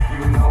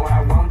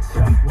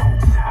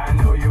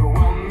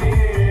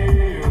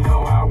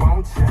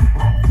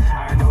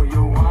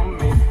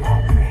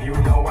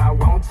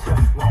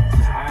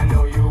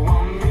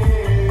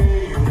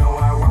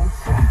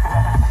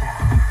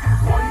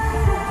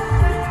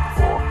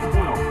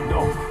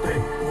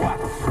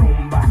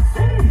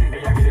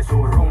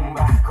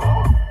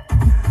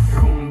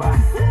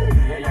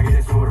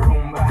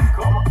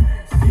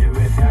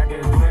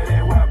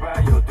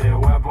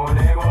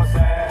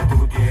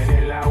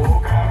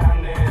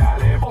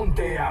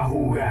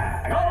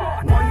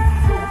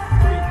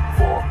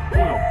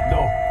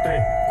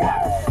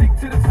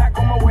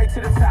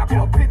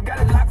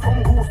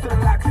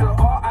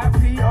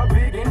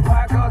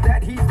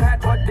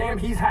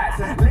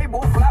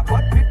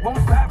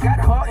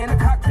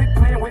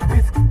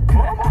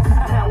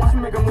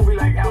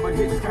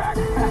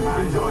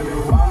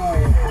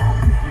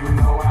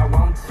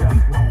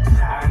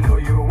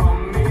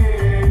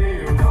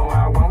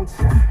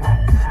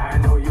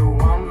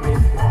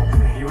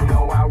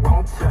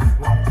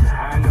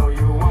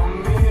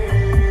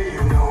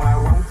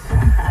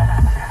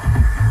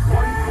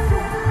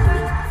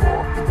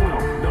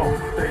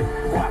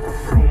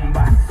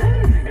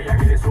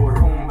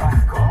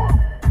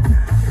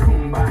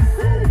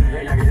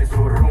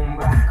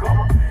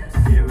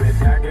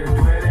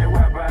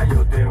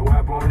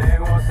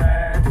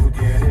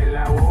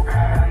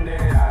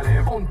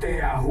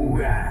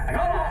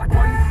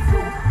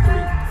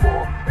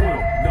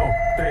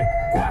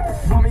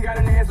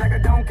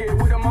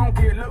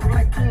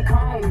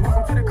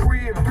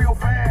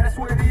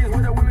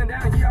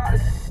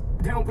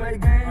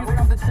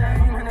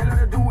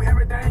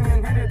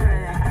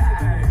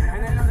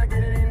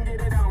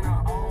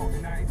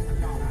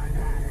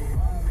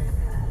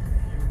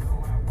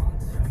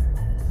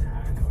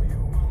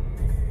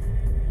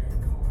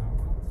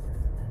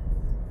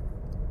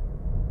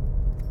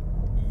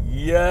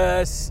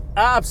Yes,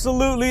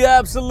 absolutely,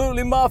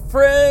 my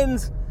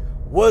friends.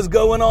 What's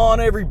going on,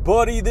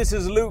 everybody? This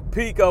is Luke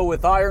Pico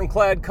with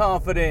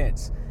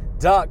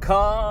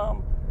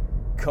IroncladConfidence.com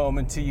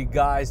coming to you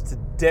guys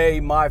today,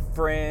 my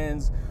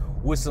friends,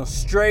 with some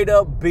straight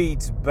up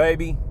beats,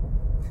 baby.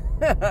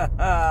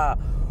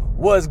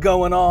 What's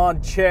going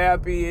on,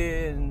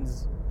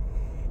 champions?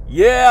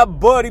 Yeah,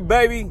 buddy,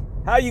 baby.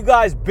 How you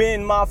guys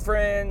been, my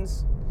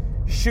friends?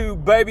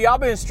 Shoot, baby,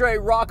 I've been straight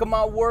rocking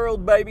my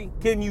world, baby.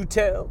 Can you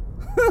tell?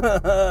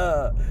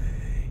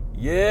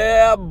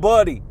 Yeah,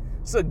 buddy.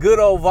 It's a good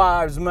old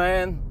vibes,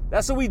 man.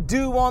 That's what we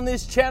do on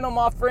this channel,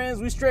 my friends.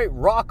 We straight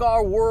rock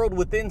our world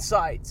with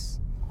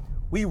insights.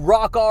 We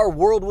rock our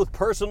world with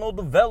personal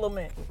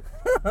development.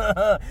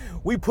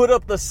 We put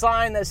up the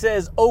sign that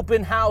says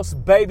open house,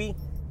 baby.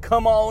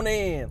 Come on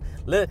in.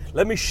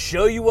 Let me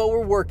show you what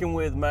we're working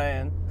with,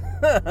 man.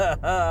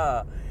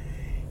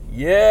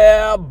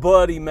 Yeah,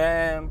 buddy,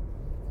 man.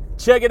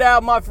 Check it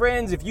out, my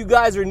friends. If you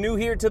guys are new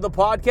here to the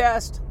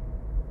podcast,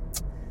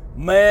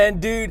 man,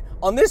 dude,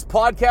 on this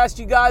podcast,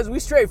 you guys, we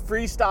straight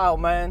freestyle,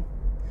 man.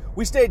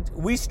 We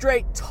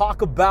straight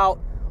talk about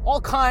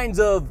all kinds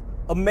of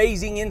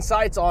amazing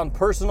insights on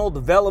personal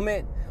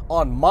development,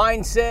 on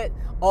mindset,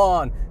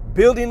 on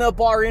building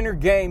up our inner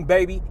game,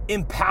 baby,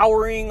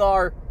 empowering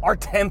our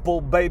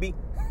temple, baby.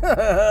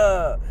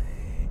 Yeah,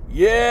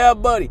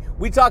 buddy.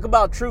 We talk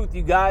about truth,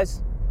 you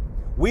guys.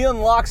 We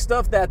unlock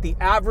stuff that the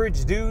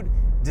average dude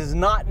does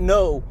not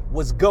know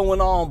what's going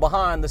on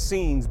behind the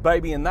scenes,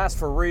 baby, and that's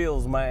for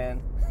reals,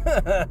 man.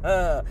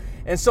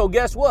 And so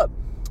guess what?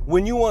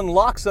 When you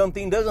unlock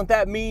something, doesn't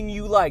that mean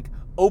you like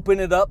open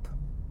it up?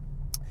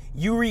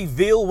 You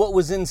reveal what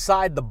was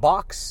inside the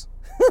box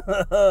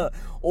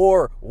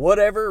or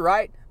whatever,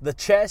 right? The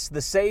chest,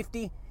 the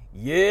safety.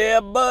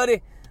 Yeah,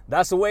 buddy.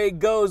 That's the way it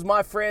goes,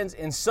 my friends.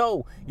 And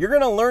so you're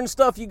going to learn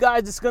stuff, you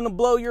guys, that's going to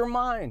blow your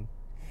mind.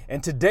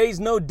 And today's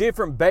no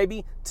different,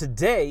 baby.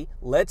 Today,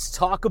 let's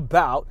talk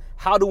about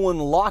how to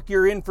unlock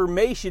your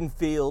information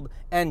field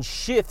and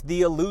shift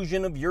the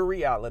illusion of your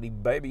reality,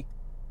 baby.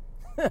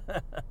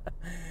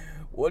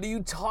 What are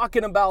you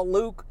talking about,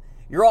 Luke?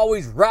 You're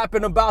always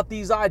rapping about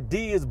these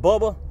ideas,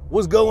 Bubba.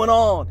 What's going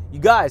on? You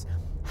guys,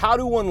 how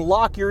to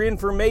unlock your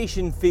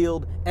information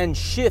field and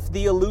shift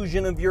the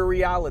illusion of your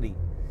reality.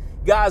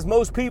 Guys,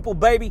 most people,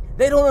 baby,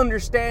 they don't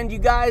understand, you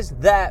guys,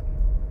 that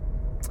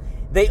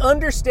they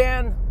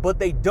understand, but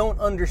they don't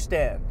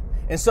understand.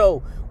 And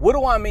so, what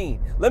do I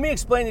mean? Let me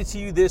explain it to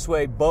you this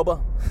way,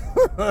 Bubba.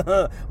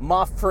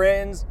 My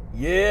friends.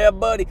 Yeah,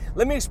 buddy.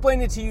 Let me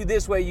explain it to you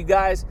this way, you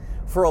guys.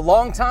 For a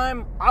long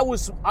time, I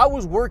was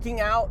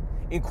working out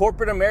in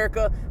corporate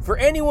America. For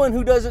anyone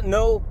who doesn't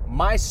know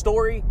my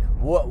story,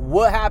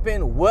 what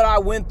happened, what I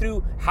went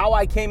through, how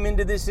I came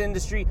into this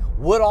industry,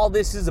 what all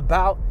this is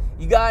about.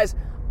 You guys,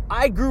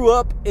 I grew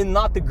up in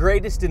not the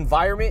greatest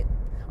environment.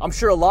 I'm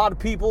sure a lot of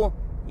people,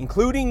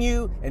 including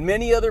you and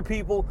many other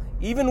people,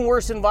 even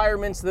worse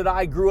environments that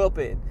I grew up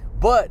in.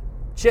 But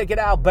check it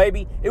out,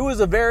 baby. It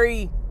was a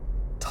very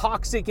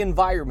toxic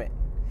environment.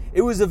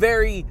 It was a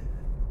very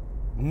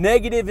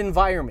negative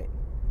environment,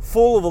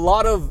 full of a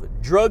lot of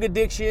drug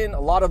addiction,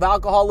 a lot of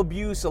alcohol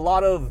abuse, a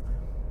lot of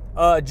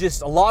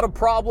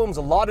problems,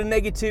 a lot of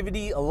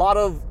negativity, a lot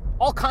of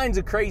all kinds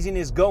of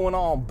craziness going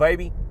on,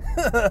 baby.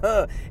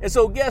 And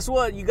so guess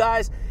what, you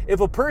guys?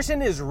 If a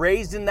person is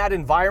raised in that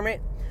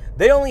environment,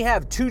 they only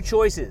have two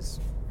choices.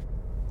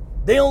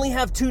 They only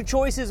have two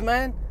choices,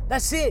 man.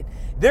 That's it.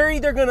 They're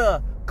either going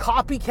to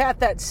copycat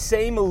that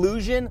same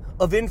illusion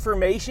of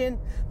information.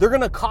 They're going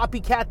to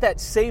copycat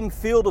that same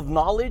field of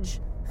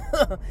knowledge.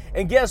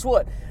 And guess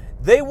what?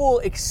 They will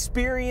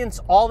experience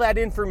all that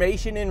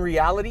information in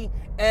reality.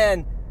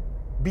 And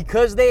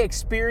because they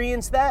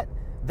experience that,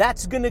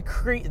 that's going to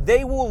create,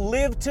 they will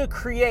live to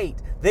create.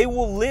 They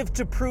will live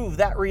to prove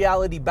that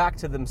reality back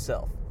to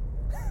themselves.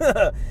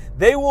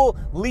 They will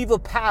leave a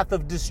path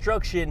of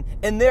destruction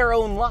in their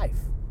own life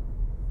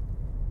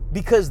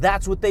because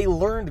that's what they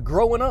learned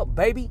growing up,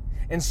 baby.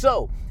 And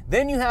so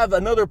then you have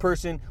another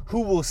person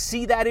who will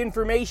see that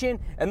information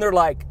and they're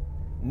like,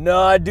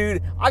 nah,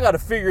 dude, I got to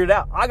figure it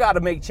out. I got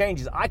to make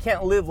changes. I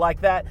can't live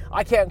like that.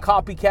 I can't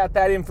copycat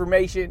that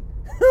information.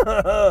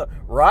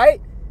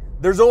 Right?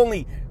 There's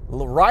only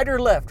right or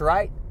left,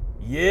 right?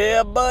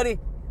 Yeah, buddy.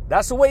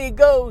 That's the way it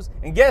goes.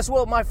 And guess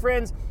what, my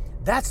friends?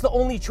 That's the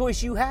only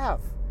choice you have.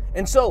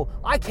 And so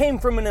I came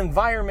from an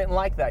environment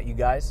like that, you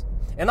guys.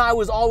 And I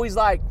was always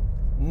like,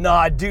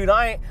 nah, dude,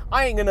 I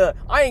ain't gonna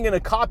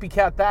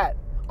copycat that.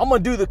 I'm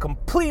gonna do the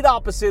complete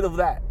opposite of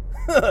that.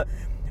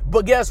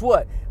 But guess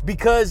what?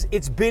 Because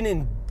it's been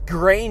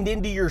ingrained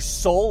into your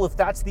soul, if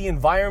that's the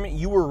environment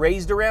you were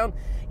raised around,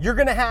 you're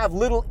gonna have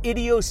little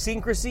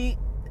idiosyncrasies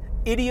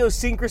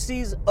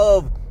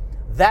of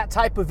that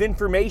type of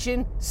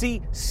information,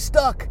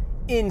 stuck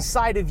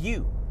inside of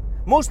you.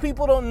 Most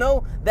people don't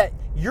know that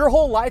your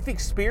whole life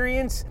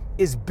experience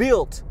is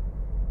built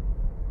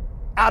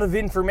out of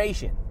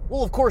information.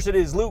 Well, of course it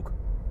is, Luke.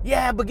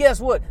 Yeah, but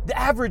guess what? The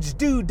average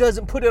dude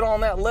doesn't put it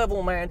on that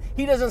level, man.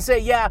 He doesn't say,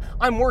 yeah,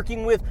 I'm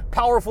working with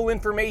powerful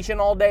information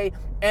all day,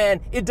 and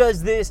it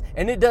does this,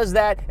 and it does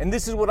that, and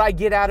this is what I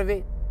get out of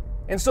it.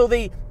 And so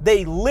they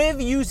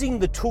live using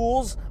the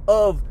tools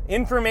of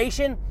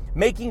information,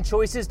 making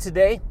choices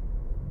today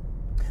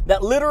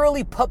that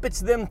literally puppets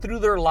them through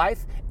their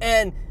life,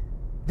 and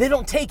they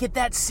don't take it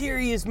that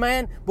serious,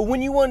 man. But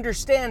when you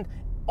understand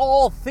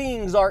all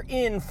things are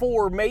in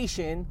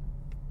formation,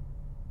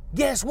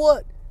 guess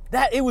what?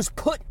 That it was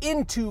put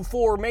into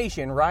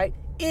formation, right?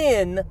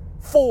 In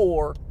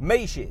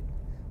formation.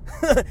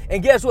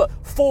 And guess what?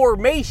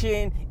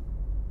 Formation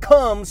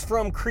comes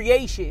from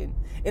creation.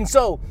 And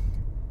so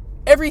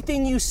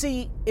everything you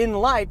see in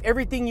life,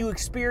 everything you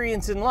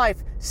experience in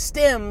life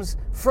stems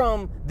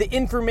from the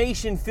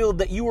information field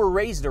that you were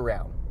raised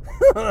around.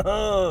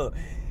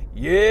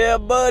 Yeah,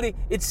 buddy.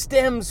 It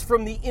stems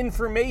from the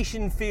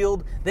information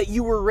field that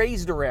you were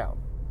raised around.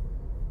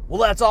 Well,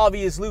 that's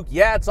obvious, Luke.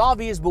 Yeah, it's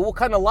obvious, but what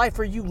kind of life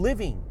are you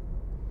living?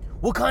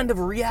 What kind of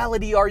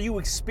reality are you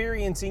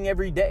experiencing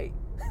every day?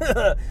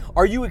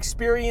 Are you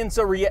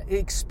experiencing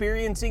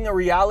a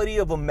reality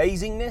of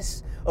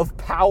amazingness, of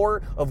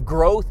power, of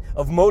growth,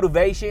 of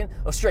motivation,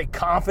 of straight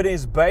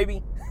confidence,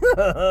 baby?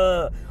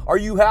 Are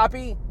you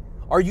happy?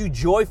 Are you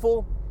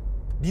joyful?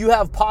 Do you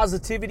have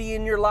positivity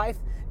in your life?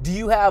 Do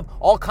you have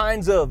all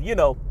kinds of,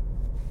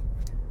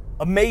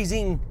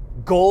 amazing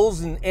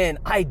goals and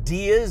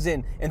ideas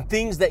and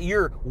things that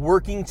you're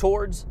working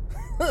towards?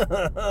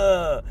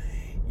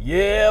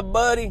 Yeah,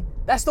 buddy.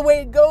 That's the way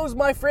it goes,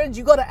 my friends.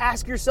 You got to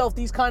ask yourself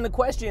these kind of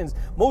questions.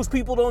 Most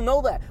people don't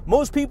know that.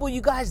 Most people,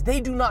 you guys,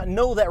 they do not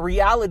know that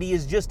reality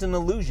is just an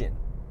illusion.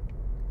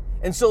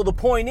 And so the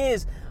point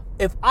is,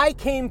 if I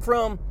came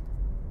from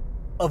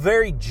a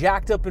very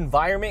jacked up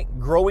environment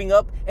growing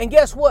up, and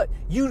guess what?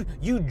 You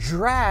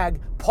drag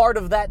part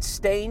of that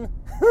stain.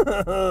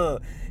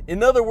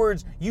 In other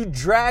words, you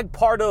drag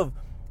part of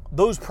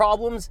those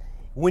problems.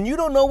 When you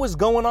don't know what's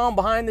going on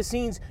behind the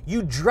scenes,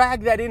 you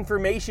drag that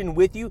information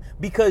with you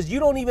because you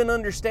don't even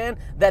understand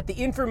that the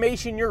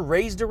information you're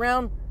raised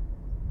around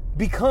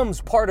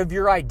becomes part of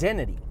your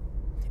identity.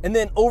 And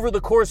then over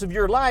the course of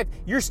your life,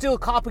 you're still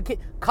copycatting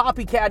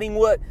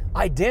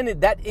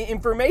that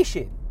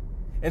information.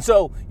 And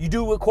so you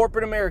do what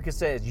corporate America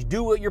says, you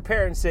do what your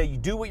parents say, you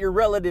do what your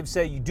relatives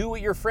say, you do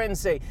what your friends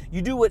say,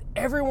 you do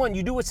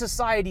what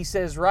society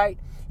says, right?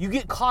 You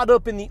get caught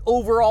up in the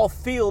overall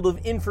field of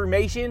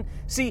information.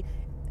 See,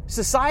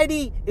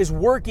 society is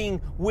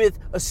working with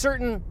a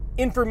certain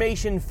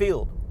information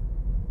field.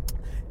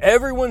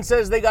 Everyone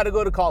says they got to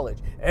go to college.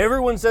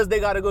 Everyone says they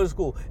got to go to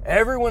school.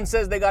 Everyone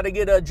says they got to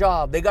get a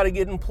job. They got to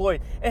get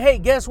employed. And hey,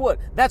 guess what?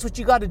 That's what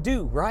you got to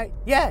do, right?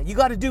 Yeah, you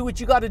got to do what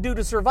you got to do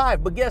to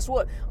survive. But guess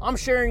what? I'm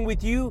sharing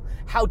with you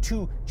how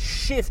to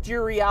shift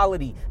your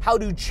reality, how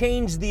to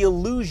change the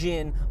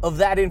illusion of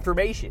that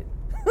information.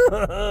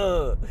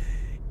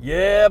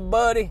 Yeah,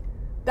 buddy.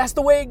 That's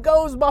the way it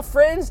goes, my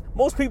friends.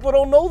 Most people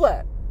don't know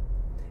that.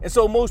 And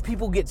so most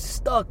people get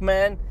stuck,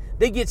 man.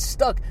 They get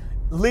stuck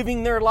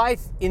living their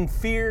life in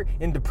fear,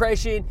 in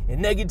depression, in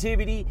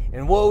negativity,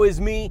 and woe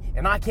is me,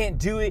 and I can't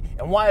do it,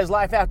 and why does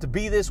life have to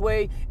be this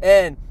way?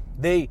 And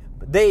they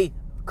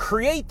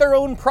create their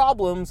own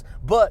problems,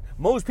 but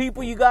most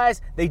people, you guys,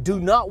 they do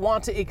not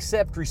want to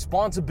accept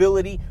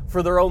responsibility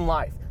for their own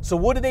life. So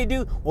what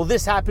do? Well,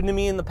 this happened to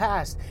me in the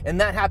past, and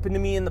that happened to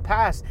me in the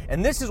past,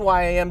 and this is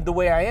why I am the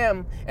way I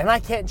am, and I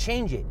can't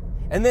change it.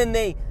 And then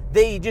they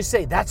just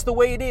say, that's the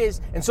way it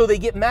is, and so they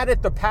get mad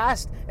at the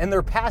past and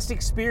their past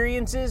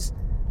experiences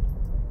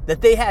that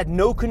they had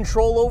no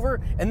control over,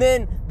 and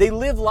then they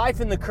live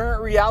life in the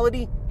current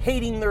reality,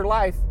 hating their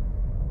life,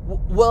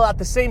 while at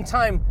the same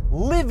time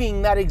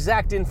living that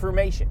exact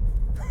information.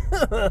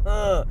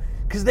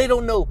 Because they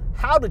don't know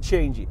how to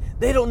change it.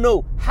 They don't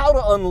know how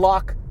to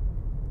unlock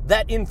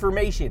that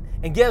information.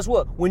 And guess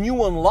what? When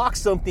you unlock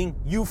something,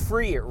 you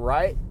free it,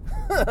 right?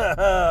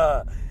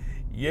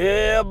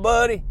 Yeah,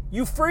 buddy.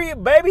 You free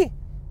it, baby.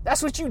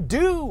 That's what you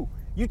do.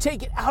 You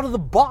take it out of the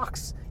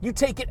box. You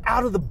take it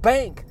out of the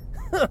bank.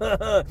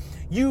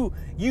 You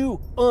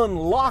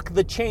unlock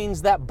the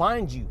chains that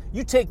bind you.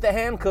 You take the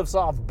handcuffs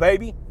off,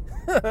 baby.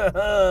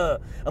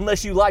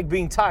 Unless you like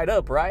being tied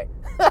up, right?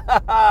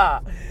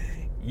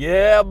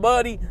 Yeah,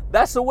 buddy.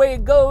 That's the way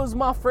it goes,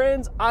 my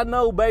friends. I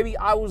know, baby.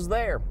 I was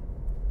there.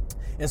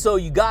 And so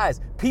you guys,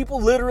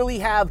 people literally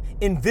have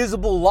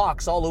invisible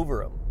locks all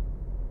over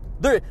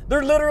them.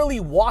 They're literally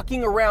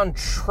walking around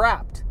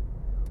trapped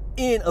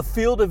in a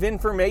field of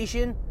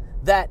information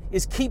that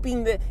is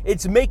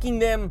it's making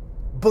them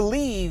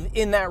believe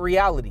in that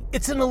reality.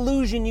 It's an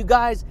illusion, you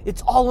guys.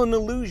 It's all an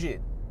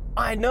illusion.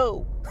 I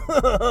know.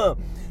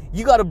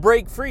 You got to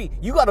break free.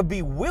 You got to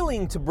be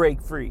willing to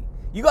break free.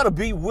 You got to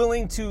be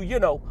willing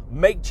to,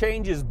 make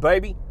changes,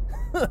 baby.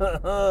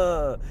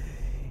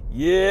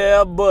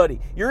 Yeah, buddy.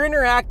 You're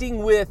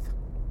interacting with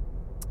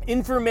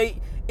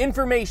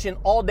information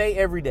all day,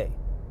 every day.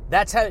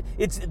 That's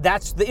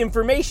the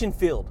information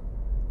field.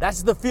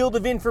 That's the field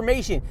of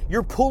information.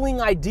 You're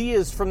pulling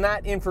ideas from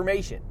that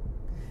information.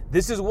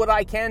 This is what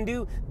I can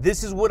do.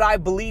 This is what I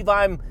believe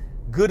I'm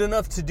good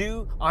enough to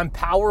do. I'm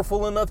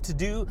powerful enough to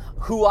do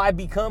who I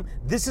become.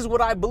 This is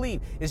what I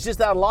believe. It's just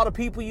that a lot of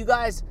people, you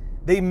guys,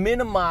 they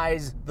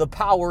minimize the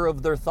power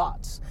of their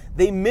thoughts.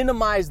 They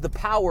minimize the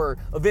power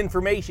of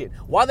information.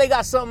 Why they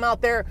got something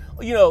out there,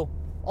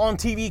 on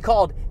TV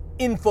called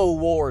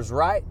InfoWars,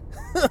 right?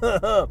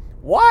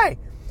 Why?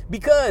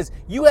 Because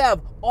you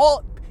have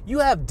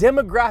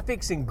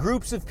demographics and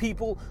groups of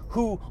people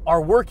who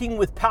are working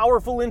with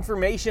powerful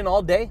information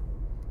all day.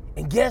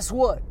 And guess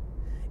what?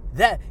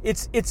 That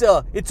it's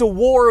a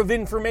war of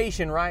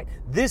information, right?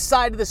 This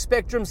side of the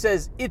spectrum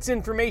says its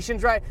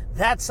information's right.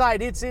 That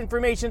side, its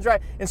information's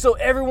right. And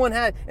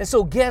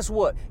so guess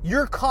what?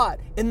 You're caught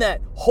in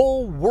that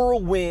whole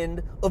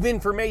whirlwind of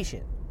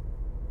information.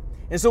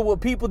 And so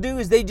what people do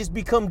is they just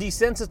become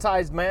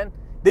desensitized, man.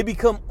 They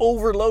become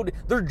overloaded.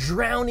 They're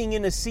drowning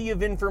in a sea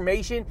of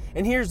information.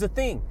 And here's the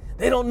thing.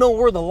 They don't know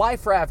where the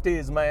life raft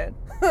is, man.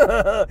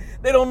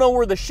 They don't know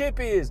where the ship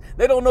is.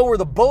 They don't know where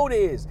the boat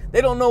is.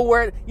 They don't know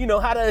where,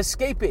 how to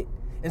escape it.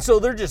 And so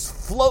they're just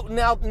floating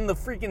out in the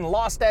freaking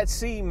lost at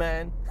sea,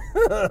 man.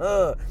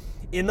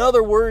 In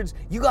other words,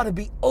 you got to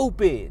be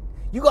open.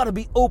 You got to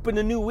be open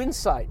to new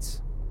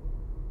insights.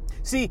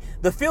 See,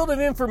 the field of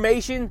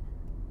information,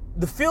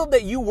 the field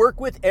that you work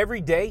with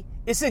every day,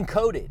 it's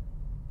encoded.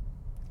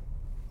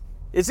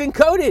 It's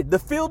encoded. The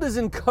field is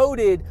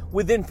encoded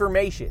with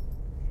information.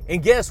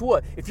 And guess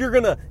what? If you're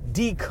going to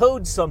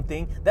decode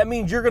something, that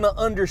means you're going to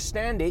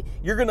understand it.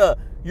 You're going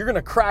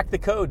to crack the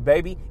code,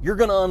 baby. You're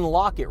going to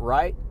unlock it,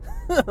 right?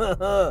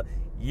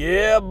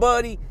 Yeah,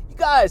 buddy. You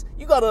guys,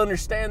 you got to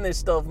understand this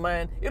stuff,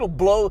 man. It'll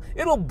blow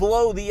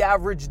the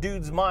average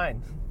dude's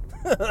mind.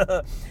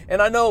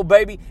 And I know,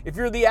 baby, if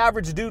you're the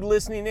average dude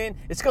listening in,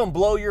 it's going to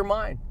blow your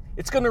mind.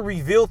 It's going to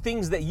reveal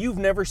things that you've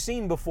never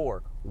seen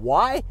before.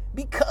 Why?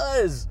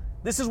 Because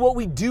this is what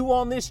we do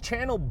on this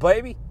channel,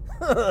 baby.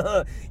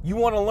 You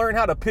want to learn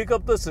how to pick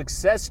up the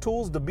success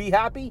tools to be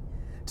happy,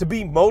 to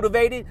be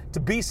motivated,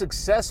 to be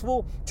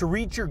successful, to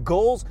reach your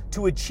goals,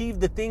 to achieve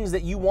the things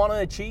that you want to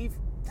achieve?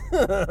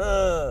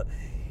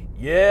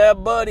 Yeah,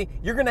 buddy.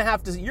 You're gonna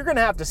have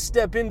to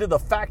step into the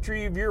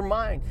factory of your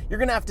mind. You're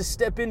gonna have to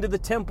step into the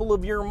temple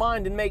of your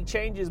mind and make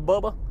changes,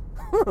 Bubba.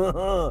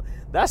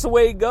 That's the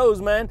way it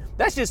goes, man.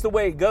 That's just the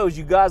way it goes,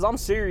 you guys. I'm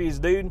serious,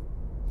 dude.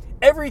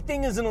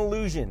 Everything is an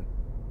illusion.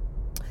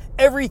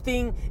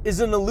 Everything is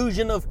an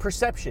illusion of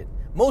perception.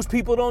 Most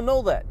people don't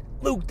know that.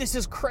 Luke, this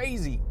is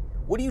crazy.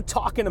 What are you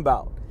talking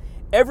about?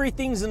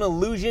 Everything's an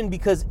illusion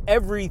because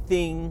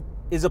everything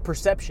is a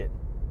perception.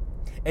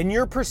 And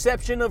your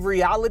perception of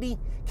reality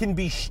can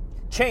be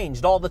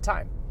changed all the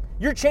time.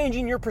 You're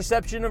changing your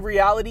perception of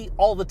reality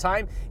all the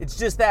time. It's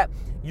just that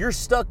you're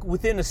stuck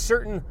within a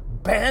certain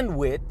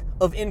bandwidth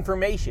of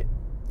information.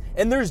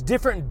 And there's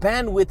different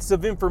bandwidths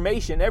of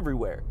information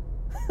everywhere.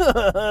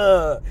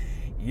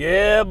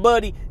 Yeah,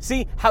 buddy.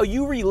 See, how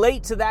you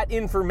relate to that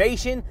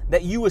information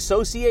that you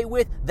associate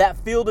with, that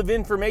field of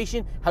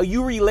information, how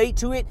you relate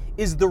to it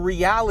is the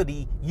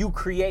reality you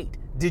create.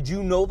 Did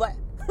you know that?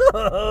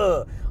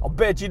 I'll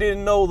bet you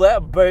didn't know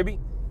that, baby.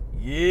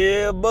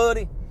 Yeah,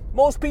 buddy.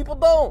 Most people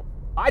don't.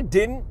 I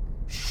didn't.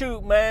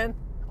 Shoot, man.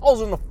 I was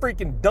in the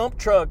freaking dump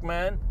truck,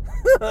 man.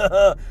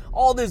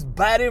 All this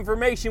bad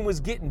information was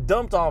getting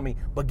dumped on me.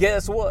 But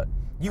guess what?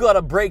 You got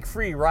to break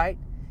free, right?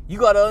 You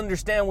got to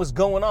understand what's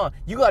going on.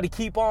 You got to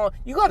keep on.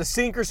 You got to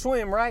sink or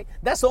swim, right?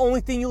 That's the only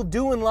thing you'll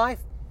do in life.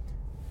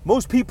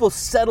 Most people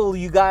settle,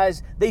 you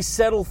guys. They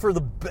settle for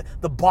the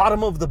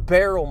bottom of the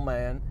barrel,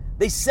 man.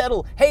 They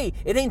settle. Hey,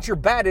 it ain't your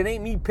bad. It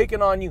ain't me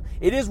picking on you.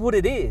 It is what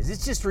it is.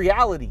 It's just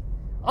reality.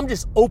 I'm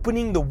just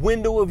opening the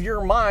window of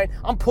your mind.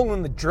 I'm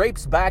pulling the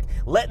drapes back,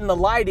 letting the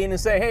light in and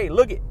say, hey,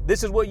 look it.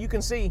 This is what you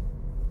can see.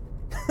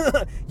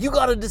 You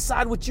got to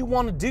decide what you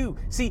want to do.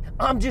 See,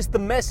 I'm just the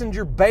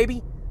messenger,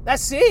 baby.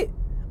 That's it.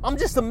 I'm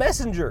just the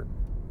messenger.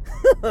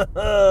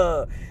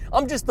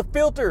 I'm just the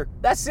filter.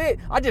 That's it.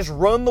 I just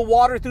run the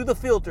water through the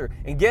filter.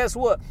 And guess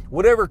what?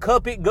 Whatever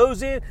cup it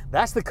goes in,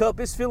 that's the cup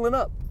it's filling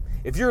up.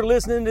 If you're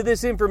listening to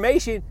this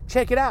information,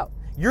 check it out.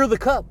 You're the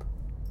cup.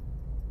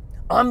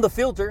 I'm the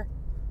filter.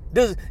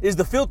 Is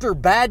the filter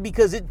bad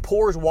because it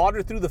pours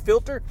water through the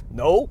filter?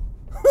 No.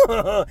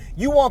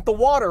 You want the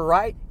water,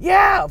 right?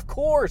 Yeah, of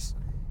course.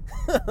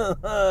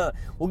 Well,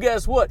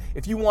 guess what?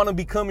 If you want to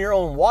become your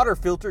own water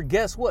filter,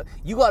 guess what?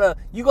 You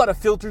gotta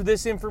filter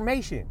this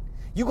information.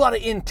 You gotta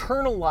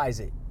internalize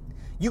it.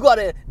 You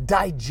gotta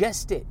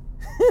digest it.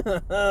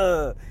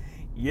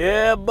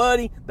 Yeah,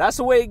 buddy. That's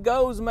the way it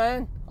goes,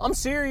 man. I'm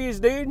serious,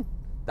 dude.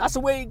 That's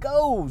the way it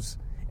goes.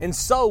 And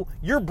so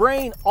your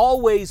brain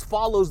always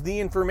follows the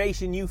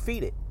information you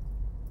feed it.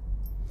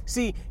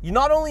 See,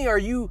 not only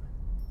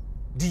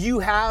do you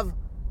have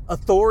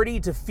authority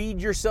to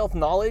feed yourself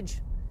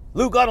knowledge?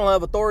 Luke, I don't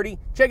have authority.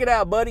 Check it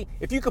out, buddy.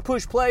 If you could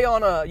push play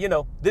on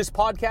this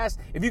podcast,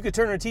 if you could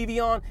turn a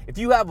TV on, if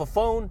you have a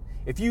phone,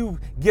 if you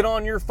get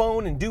on your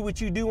phone and do what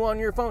you do on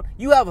your phone,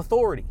 you have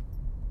authority.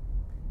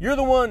 You're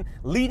the one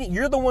leading,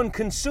 you're the one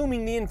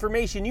consuming the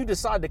information you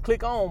decide to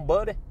click on,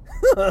 buddy.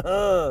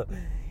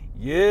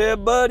 Yeah,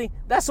 buddy.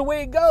 That's the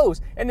way it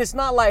goes. And it's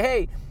not like,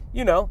 hey,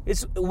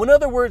 it's, in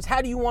other words,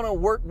 how do you want to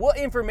work? What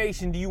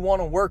information do you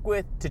want to work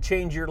with to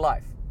change your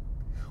life?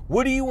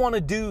 What do you want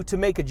to do to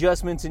make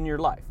adjustments in your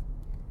life?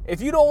 If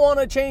you don't want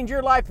to change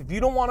your life, if you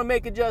don't want to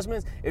make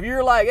adjustments, if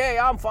you're like, hey,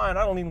 I'm fine,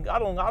 I don't got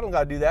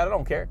to do that, I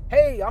don't care.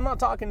 Hey, I'm not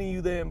talking to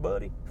you then,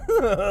 buddy.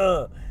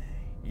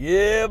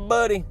 Yeah,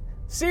 buddy.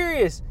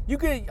 Serious.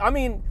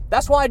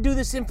 That's why I do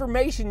this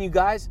information, you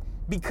guys,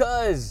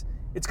 because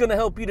it's going to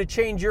help you to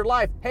change your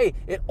life. Hey,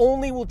 it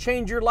only will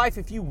change your life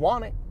if you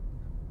want it.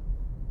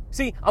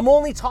 See, I'm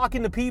only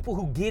talking to people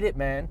who get it,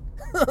 man.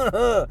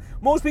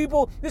 Most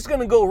people, this is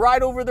going to go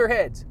right over their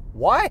heads.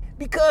 Why?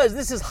 Because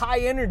this is high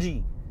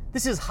energy.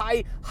 This is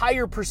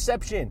higher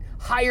perception,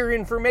 higher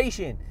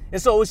information.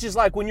 And so it's just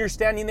like when you're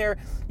standing there,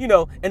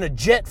 and a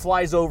jet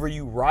flies over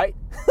you, right?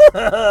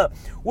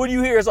 What do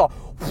you hear? It's all,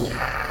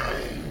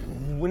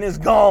 when it's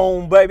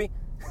gone, baby.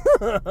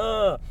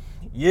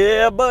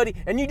 Yeah, buddy.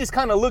 And you just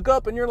kind of look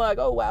up and you're like,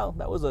 oh, wow,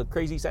 that was a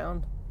crazy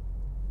sound.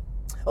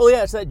 Oh,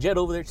 yeah, it's that jet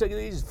over there.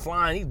 He's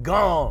flying. He's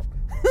gone.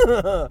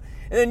 And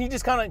then you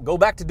just kind of go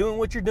back to doing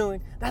what you're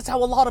doing. That's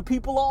how a lot of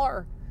people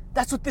are.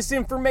 That's what this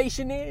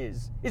information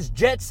is. It's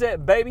jet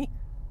set, baby.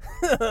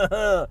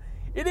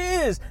 It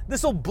is.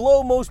 This will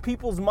blow most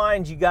people's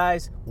minds, you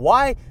guys.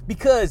 Why?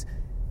 Because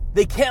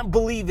they can't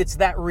believe it's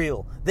that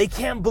real. They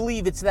can't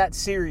believe it's that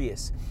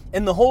serious.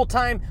 And the whole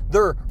time,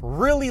 they're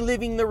really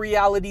living the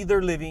reality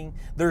they're living.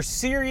 They're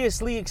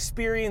seriously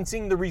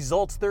experiencing the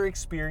results they're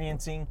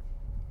experiencing.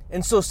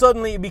 And so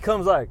suddenly it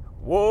becomes like,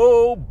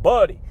 whoa,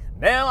 buddy.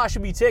 Now I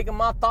should be taking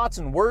my thoughts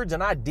and words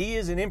and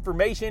ideas and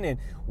information and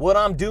what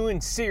I'm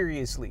doing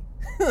seriously.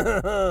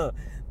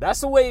 That's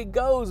the way it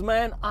goes,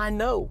 man. I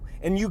know.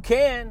 And you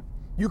can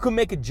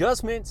make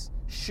adjustments.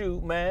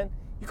 Shoot, man.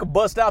 You can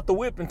bust out the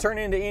whip and turn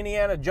into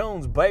Indiana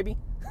Jones, baby.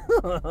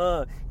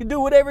 You do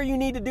whatever you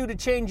need to do to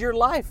change your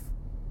life.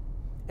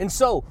 And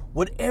so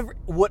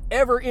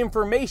whatever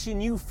information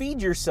you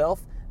feed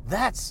yourself,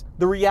 that's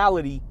the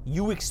reality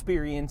you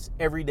experience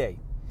every day.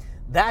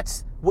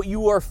 That's what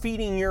you are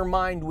feeding your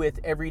mind with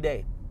every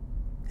day.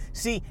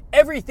 See,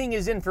 everything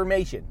is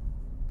information.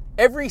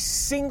 Every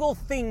single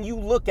thing you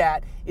look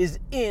at is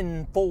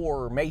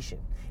information.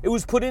 It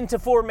was put into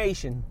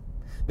formation.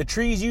 The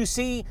trees you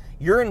see,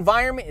 your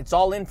environment, it's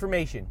all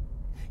information.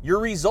 Your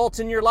results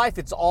in your life,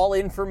 it's all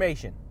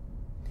information.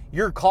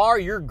 Your car,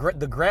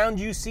 the ground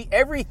you see,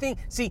 everything.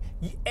 See,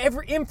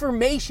 every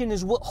information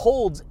is what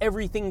holds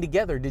everything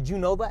together. Did you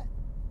know that?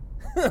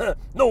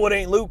 No, it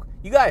ain't, Luke.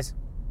 You guys,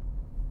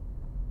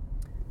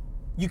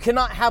 you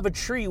cannot have a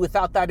tree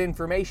without that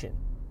information.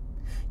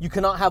 You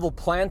cannot have a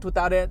plant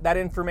without that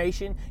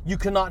information. You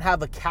cannot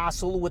have a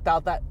castle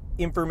without that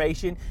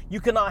information. You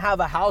cannot have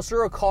a house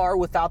or a car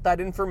without that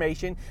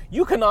information.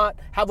 You cannot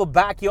have a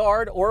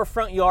backyard or a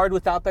front yard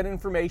without that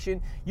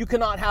information. You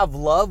cannot have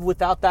love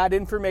without that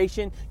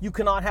information. You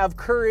cannot have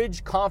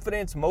courage,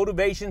 confidence,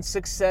 motivation,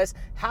 success,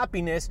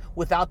 happiness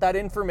without that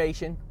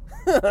information.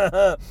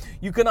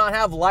 You cannot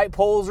have light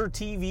poles or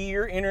TV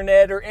or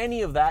internet or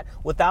any of that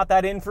without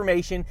that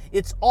information.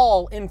 It's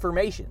all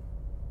information.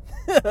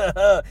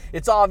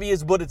 It's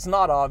obvious, but it's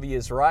not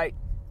obvious, right?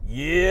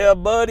 Yeah,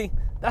 buddy.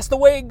 That's the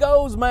way it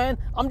goes, man.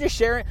 I'm just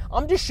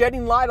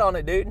shedding light on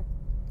it, dude.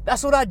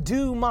 That's what I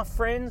do, my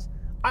friends.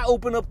 I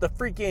open up the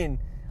freaking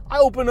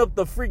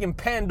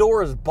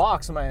Pandora's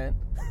box, man.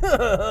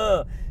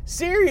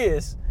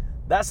 Serious.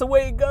 That's the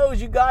way it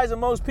goes, you guys, and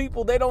most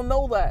people, they don't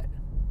know that.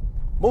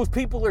 Most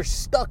people are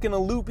stuck in a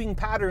looping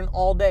pattern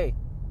all day,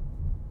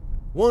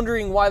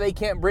 wondering why they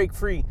can't break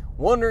free,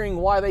 wondering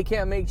why they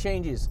can't make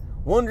changes,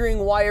 wondering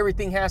why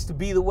everything has to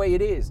be the way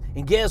it is.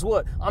 And guess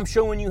what? I'm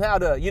showing you how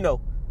to,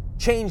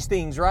 change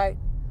things, right?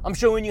 I'm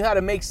showing you how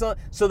to make so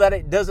that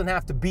it doesn't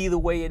have to be the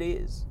way it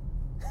is.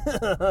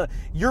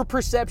 Your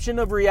perception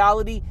of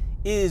reality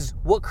is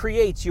what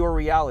creates your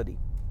reality.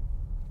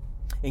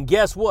 And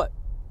guess what?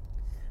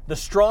 The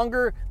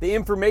stronger the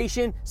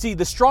information,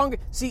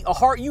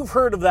 you've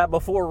heard of that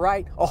before,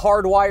 right? A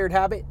hardwired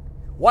habit.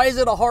 Why is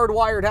it a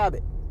hardwired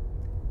habit?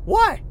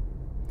 Why?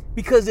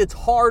 Because it's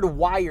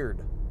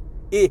hardwired.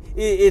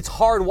 It's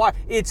hardwired.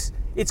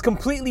 It's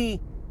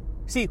completely.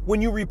 See,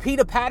 when you repeat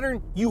a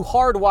pattern, you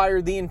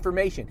hardwire the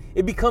information.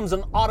 It becomes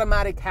an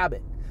automatic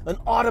habit, an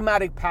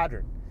automatic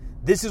pattern.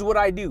 This is what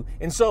I do.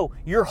 And so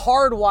you're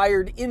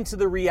hardwired into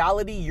the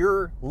reality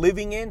you're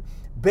living in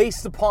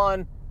based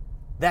upon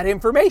that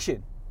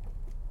information,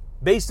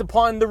 based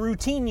upon the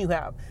routine you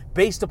have,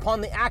 based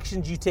upon the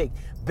actions you take,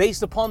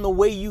 based upon the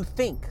way you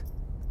think.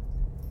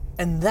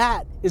 And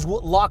that is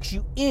what locks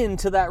you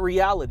into that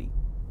reality.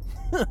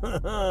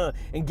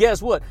 And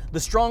guess what? The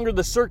stronger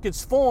the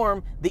circuits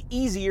form, the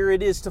easier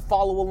it is to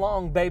follow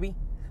along, baby.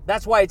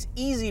 That's why it's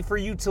easy for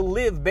you to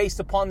live based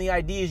upon the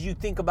ideas you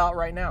think about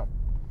right now.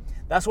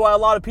 That's why a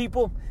lot of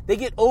people, they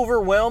get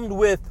overwhelmed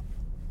with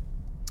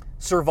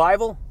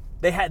survival.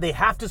 They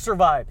have to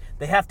survive.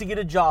 They have to get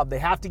a job. They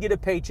have to get a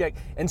paycheck.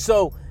 And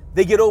so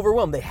they get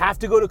overwhelmed. They have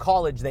to go to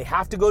college. They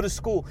have to go to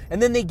school.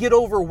 And then they get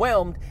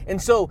overwhelmed.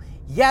 And so,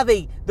 yeah,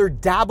 they're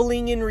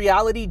dabbling in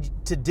reality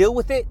to deal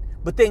with it.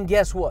 But then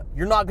guess what?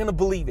 You're not going to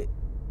believe it.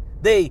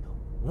 They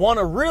want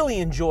to really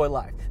enjoy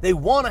life. They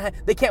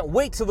can't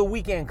wait till the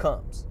weekend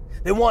comes.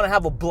 They want to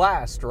have a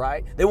blast,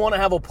 right? They want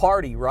to have a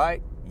party,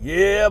 right?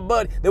 Yeah,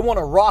 but they want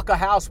to rock a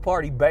house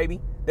party,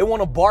 baby. They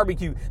want to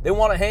barbecue. They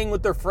want to hang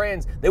with their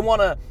friends. They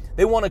want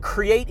to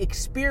create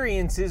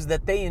experiences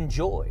that they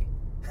enjoy.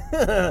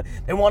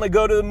 They want to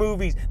go to the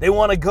movies. They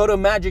want to go to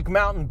Magic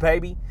Mountain,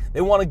 baby. They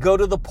want to go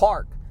to the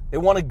park. They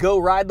want to go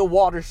ride the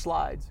water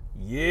slides.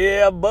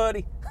 Yeah,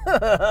 buddy.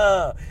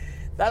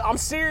 I'm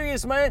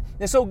serious, man.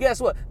 And so guess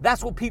what?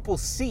 That's what people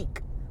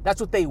seek. That's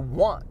what they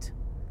want.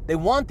 They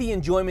want the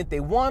enjoyment.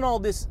 They want all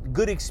this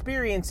good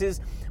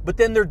experiences, but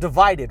then they're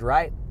divided,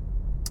 right?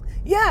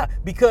 Yeah,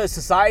 because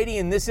society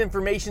and this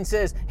information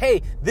says,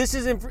 hey, this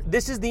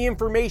is the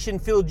information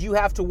field you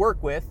have to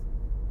work with.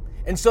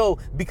 And so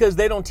because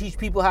they don't teach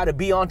people how to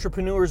be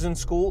entrepreneurs in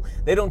school,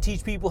 they don't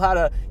teach people how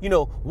to,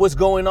 what's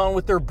going on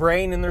with their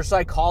brain and their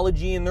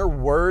psychology and their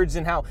words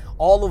and how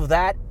all of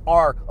that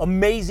are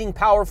amazing,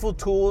 powerful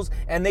tools,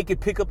 and they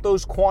could pick up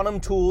those quantum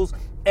tools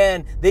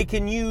and they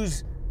can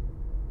use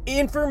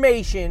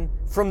information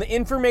from the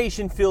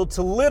information field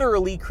to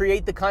literally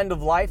create the kind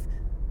of life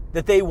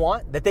that they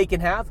want, that they can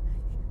have.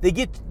 They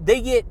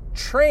get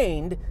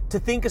trained to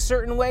think a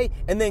certain way,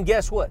 and then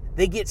guess what?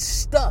 They get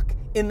stuck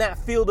in that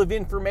field of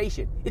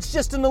information. It's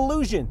just an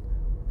illusion.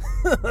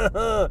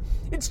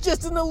 It's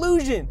just an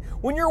illusion.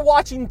 When you're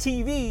watching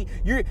TV,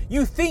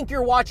 you think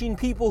you're watching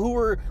people who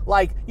are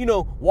like,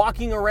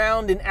 walking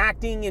around and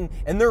acting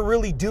and they're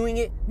really doing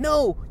it.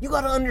 No, you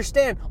got to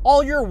understand,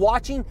 all you're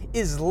watching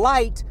is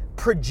light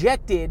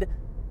projected,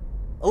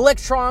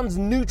 electrons,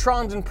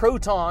 neutrons, and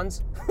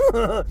protons,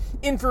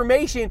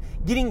 information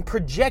getting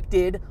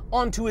projected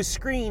onto a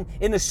screen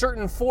in a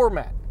certain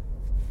format.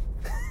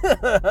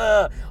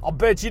 I'll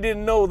bet you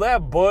didn't know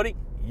that, buddy.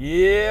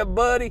 Yeah,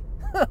 buddy.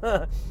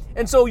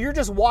 And so you're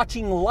just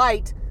watching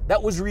light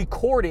that was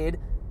recorded,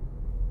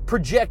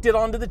 projected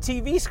onto the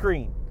TV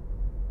screen.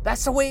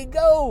 That's the way it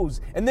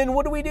goes. And then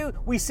what do?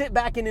 We sit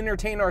back and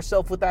entertain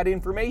ourselves with that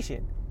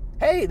information.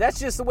 Hey, that's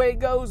just the way it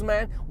goes,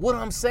 man. What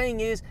I'm saying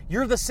is,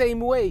 you're the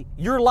same way.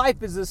 Your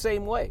life is the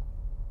same way.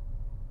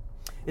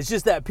 It's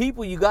just that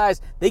people, you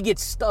guys, they get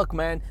stuck,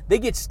 man. They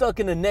get stuck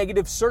in a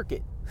negative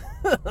circuit.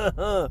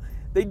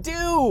 They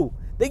do.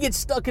 They get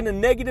stuck in a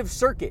negative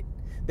circuit.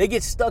 They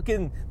get stuck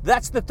in,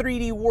 that's the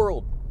 3D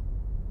world.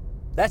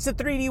 That's the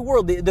 3D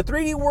world. The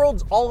 3D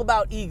world's all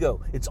about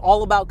ego. It's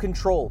all about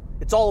control.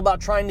 It's all about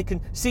trying to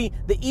see,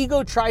 the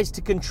ego tries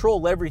to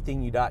control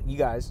everything, you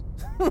guys.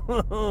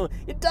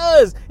 It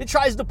does. It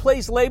tries to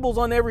place labels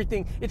on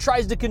everything. It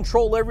tries to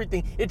control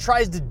everything. It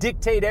tries to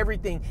dictate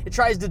everything. It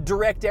tries to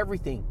direct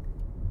everything.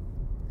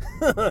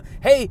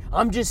 Hey,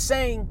 I'm just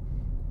saying,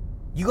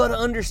 you got to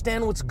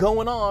understand what's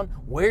going on,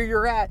 where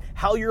you're at,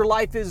 how your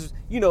life is,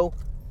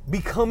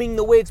 becoming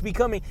the way it's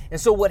becoming. And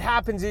so what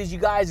happens is, you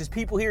guys, as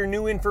people hear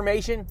new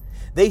information,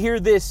 they hear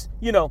this,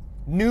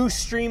 new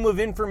stream of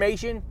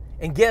information,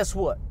 and guess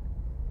what?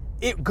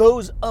 It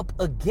goes up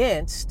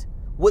against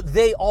what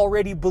they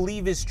already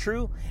believe is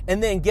true,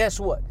 and then guess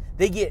what?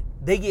 They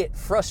get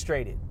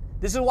frustrated.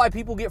 This is why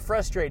people get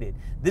frustrated.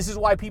 This is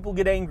why people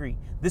get angry.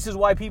 This is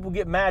why people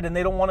get mad and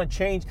they don't want to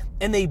change,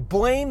 and they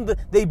blame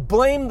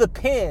the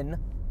pen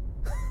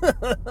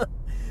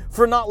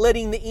for not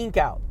letting the ink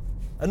out.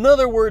 In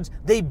other words,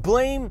 they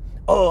blame,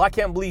 I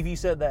can't believe he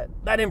said that.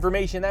 That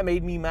information, that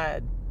made me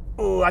mad.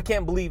 Oh, I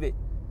can't believe it.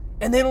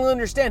 And they don't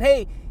understand,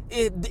 hey,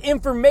 the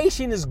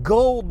information is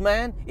gold,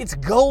 man. It's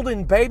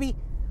golden, baby.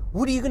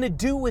 What are you going to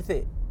do with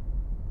it?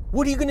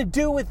 What are you going to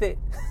do with it?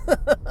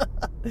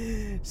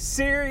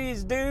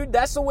 Serious, dude.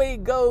 That's the way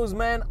it goes,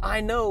 man.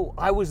 I know.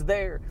 I was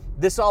there.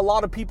 A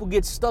lot of people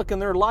get stuck in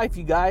their life,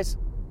 you guys.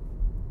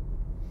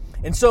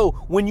 And so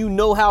when you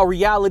know how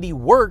reality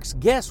works,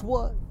 guess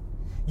what?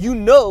 You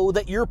know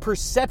that your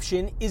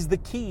perception is the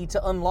key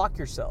to unlock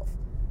yourself.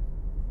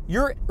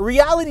 Your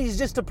reality is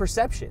just a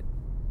perception.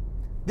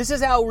 This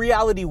is how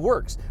reality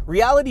works.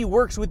 Reality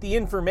works with the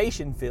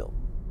information field.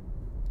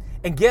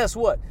 And guess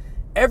what?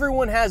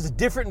 Everyone has a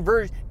different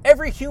version.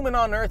 Every human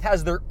on earth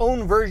has their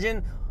own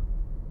version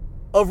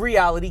of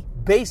reality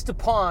based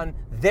upon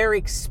their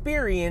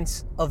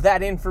experience of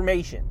that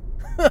information,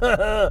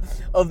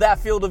 of that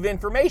field of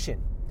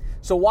information.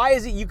 So why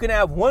is it you can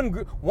have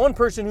one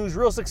person who's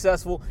real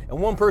successful and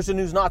one person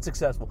who's not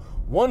successful?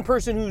 One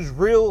person who's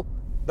real,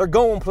 they're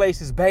going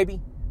places,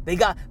 baby. They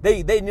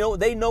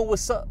know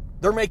what's up.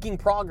 They're making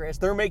progress.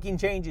 They're making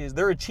changes.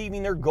 They're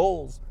achieving their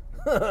goals.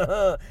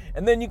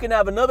 And then you can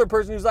have another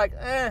person who's like,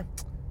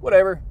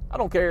 whatever. I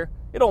don't care.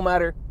 It don't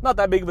matter. Not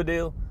that big of a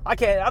deal. I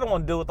don't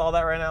want to deal with all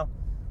that right now.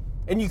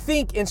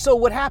 And so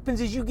what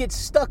happens is you get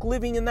stuck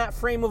living in that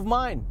frame of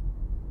mind.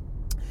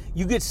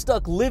 You get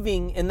stuck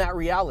living in that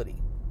reality.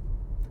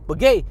 But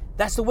gay,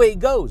 that's the way it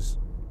goes.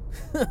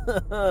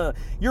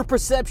 Your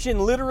perception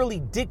literally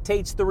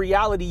dictates the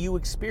reality you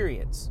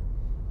experience.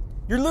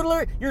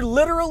 You're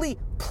literally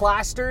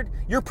plastered.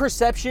 Your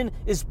perception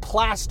is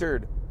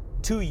plastered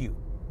to you.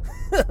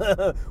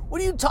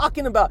 What are you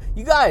talking about?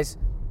 You guys,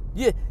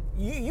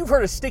 you've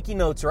heard of sticky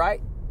notes, right?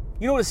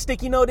 You know what a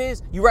sticky note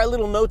is? You write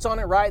little notes on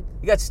it, right?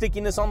 You got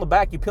stickiness on the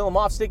back, you peel them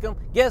off, stick them.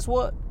 Guess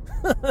what?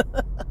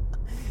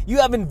 You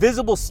have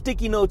invisible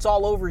sticky notes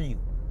all over you.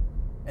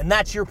 And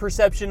that's your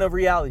perception of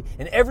reality.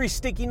 And every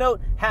sticky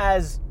note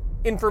has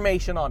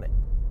information on it.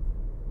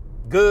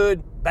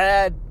 Good,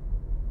 bad,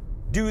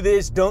 do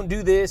this, don't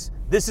do this.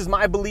 This is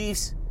my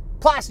beliefs.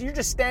 Plus, you're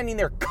just standing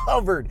there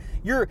covered.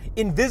 You're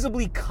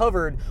invisibly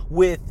covered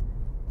with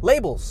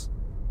labels.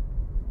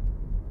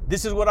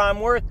 This is what I'm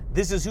worth.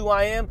 This is who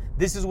I am.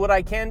 This is what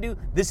I can do.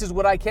 This is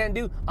what I can't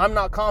do. I'm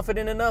not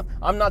confident enough.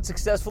 I'm not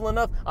successful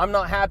enough. I'm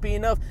not happy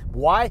enough.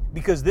 Why?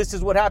 Because this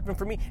is what happened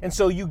for me. And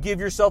so you give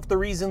yourself the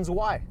reasons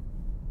why.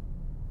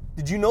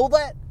 Did you know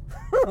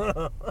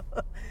that?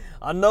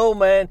 I know,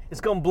 man.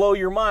 It's going to blow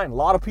your mind. A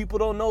lot of people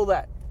don't know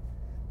that.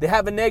 They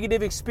have a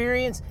negative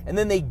experience and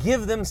then they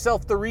give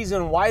themselves the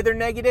reason why they're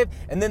negative,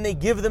 and then they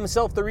give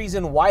themselves the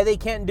reason why they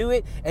can't do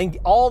it, and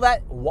all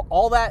that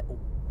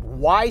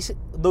whys,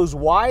 those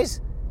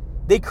whys,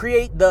 they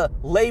create the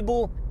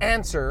label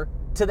answer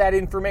to that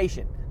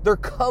information. They're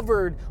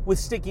covered with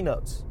sticky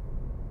notes.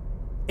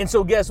 And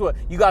so guess what?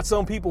 You got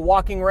some people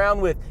walking around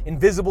with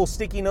invisible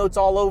sticky notes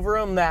all over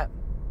them that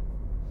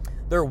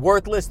they're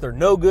worthless, they're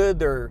no good,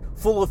 they're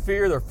full of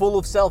fear, they're full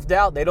of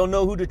self-doubt, they don't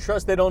know who to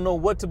trust, they don't know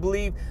what to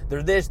believe,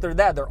 they're this, they're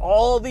that, they're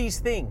all these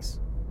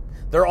things.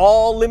 They're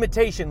all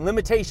limitation.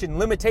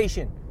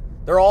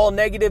 They're all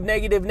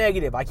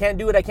negative. I can't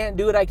do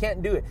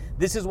it.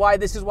 This is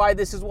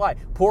why.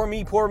 Poor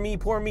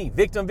me.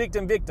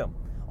 Victim.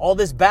 All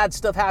this bad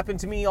stuff happened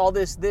to me, all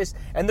this.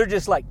 And they're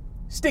just like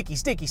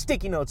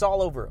sticky notes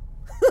all over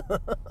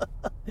them.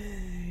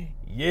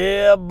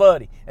 Yeah,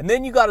 buddy. And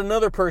then you got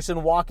another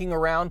person walking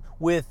around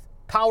with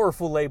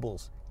powerful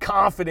labels,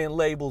 confident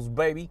labels,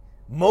 baby,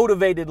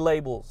 motivated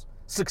labels,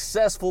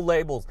 successful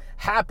labels,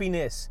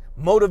 happiness,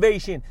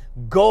 motivation,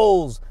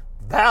 goals,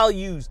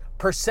 values,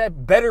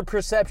 better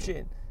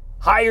perception,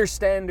 higher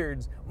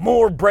standards,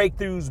 more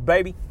breakthroughs,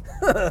 baby.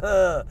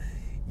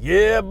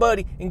 Yeah,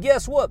 buddy. And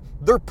guess what?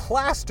 They're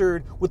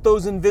plastered with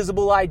those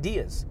invisible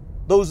ideas,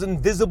 those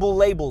invisible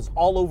labels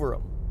all over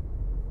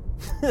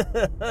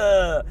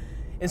them.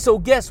 And so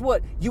guess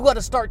what? You got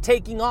to start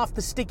taking off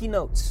the sticky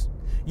notes.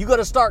 You got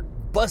to start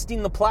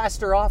busting the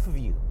plaster off of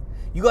you.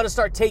 You got to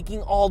start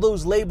taking all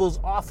those labels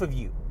off of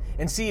you.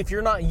 And see, if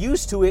you're not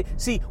used to it,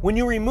 see, when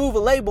you remove a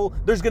label,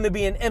 there's going to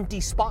be an empty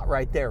spot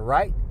right there,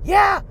 right?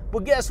 Yeah,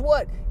 but guess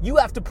what? You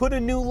have to put a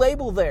new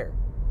label there.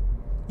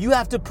 You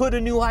have to put a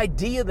new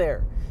idea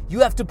there. You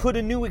have to put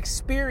a new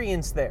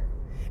experience there.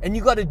 And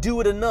you got to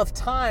do it enough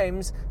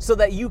times so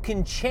that you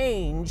can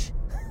change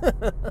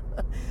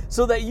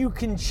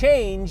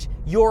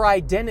your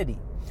identity.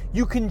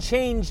 You can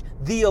change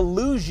the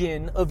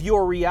illusion of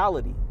your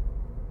reality.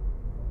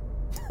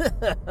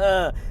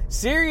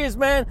 Serious,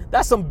 man.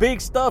 That's some big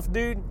stuff,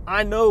 dude.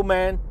 I know,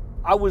 man.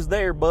 I was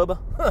there, Bubba.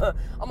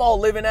 I'm all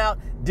living out,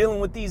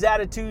 dealing with these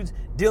attitudes,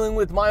 dealing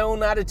with my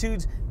own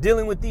attitudes,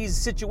 dealing with these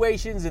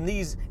situations and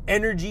these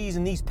energies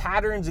and these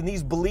patterns and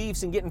these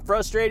beliefs and getting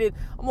frustrated.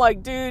 I'm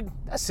like, dude,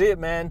 that's it,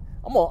 man.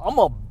 I'm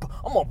gonna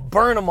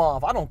burn them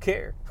off. I don't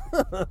care.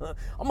 I'm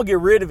gonna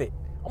get rid of it.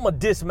 I'm gonna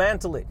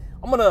dismantle it.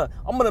 I'm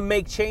gonna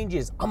make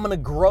changes. I'm gonna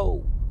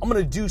grow. I'm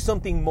gonna do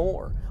something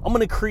more. I'm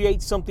gonna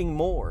create something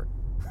more.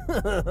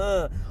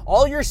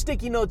 All your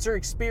sticky notes are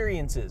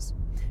experiences.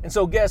 And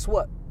so guess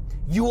what?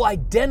 You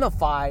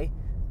identify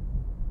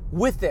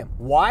with them.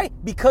 Why?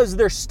 Because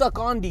they're stuck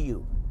onto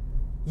you.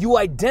 You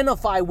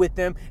identify with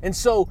them, and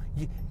so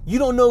you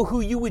don't know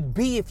who you would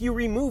be if you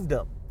removed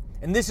them.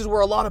 And this is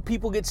where a lot of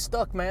people get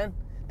stuck, man.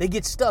 They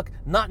get stuck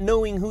not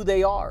knowing who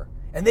they are.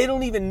 And they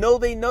don't even know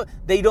they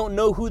don't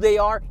know who they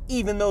are,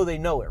 even though they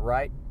know it,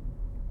 right?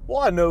 Well,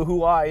 I know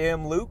who I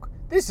am, Luke.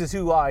 This is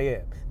who I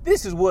am.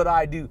 This is what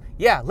I do.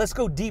 Yeah, let's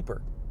go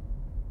deeper.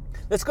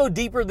 Let's go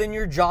deeper than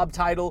your job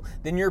title,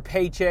 than your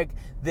paycheck,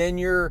 than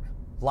your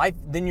life,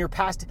 than your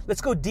past.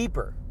 Let's go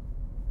deeper.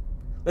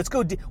 Let's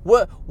go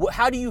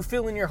how do you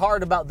feel in your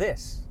heart about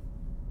this?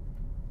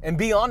 And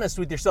be honest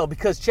with yourself,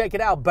 because check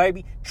it out,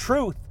 baby.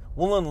 Truth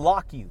will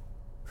unlock you.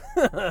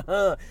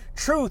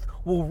 Truth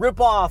will rip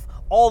off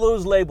all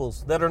those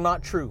labels that are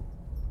not true.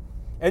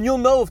 And you'll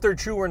know if they're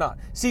true or not.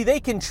 See,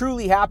 they can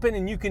truly happen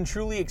and you can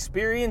truly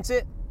experience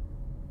it.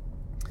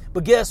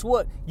 But guess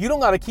what? You don't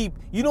got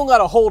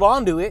to hold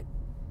on to it.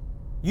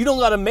 You don't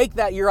got to make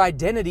that your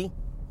identity.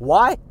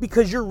 Why?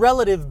 Because you're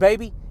relative,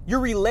 baby.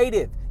 You're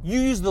relative. You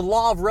use the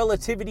law of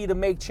relativity to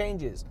make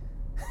changes.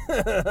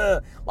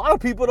 A lot of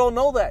people don't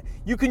know that.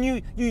 You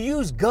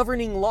use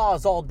governing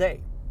laws all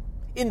day.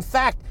 In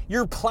fact,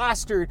 you're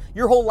plastered,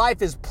 your whole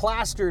life is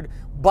plastered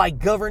by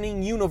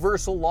governing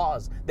universal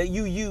laws that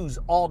you use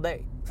all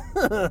day.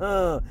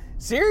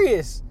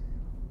 Serious?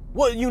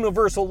 What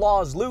universal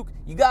laws, Luke?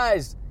 You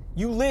guys,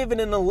 you live in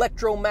an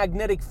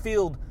electromagnetic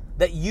field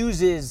that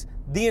uses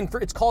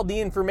it's called the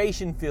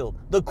information field,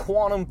 the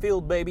quantum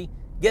field, baby.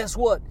 Guess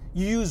what?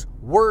 You use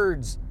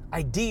words,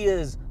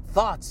 ideas,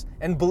 thoughts,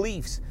 and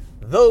beliefs.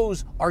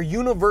 Those are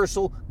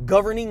universal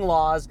governing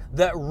laws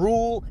that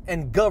rule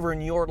and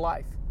govern your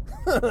life.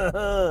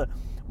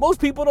 Most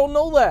people don't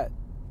know that.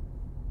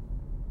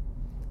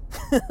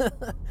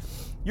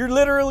 You're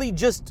literally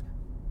just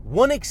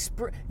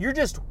you're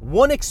just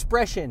one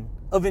expression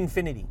of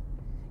infinity.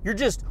 You're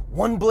just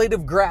one blade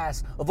of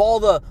grass of all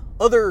the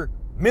other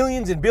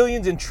millions and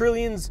billions and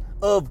trillions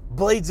of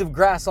blades of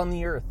grass on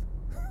the earth.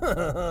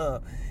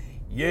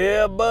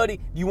 Yeah, buddy.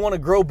 You want to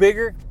grow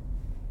bigger?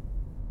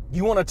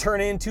 You want to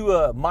turn into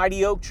a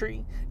mighty oak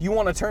tree? You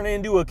want to turn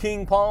into a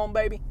king palm,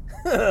 baby?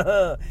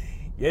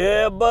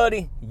 Yeah,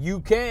 buddy. You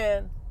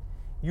can.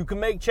 You can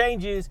make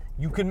changes.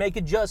 You can make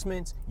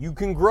adjustments. You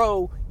can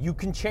grow. You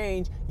can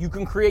change. You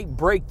can create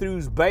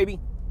breakthroughs, baby.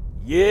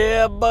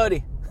 Yeah,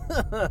 buddy.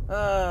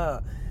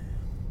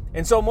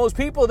 And so most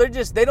people,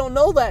 they don't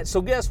know that.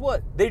 So guess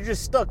what? They're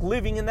just stuck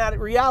living in that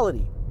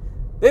reality.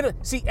 They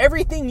don't see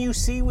everything you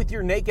see with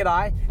your naked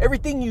eye,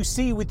 everything you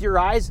see with your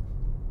eyes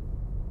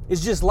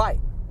is just light.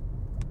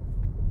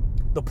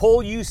 The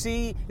pole you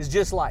see is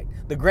just light.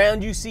 The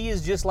ground you see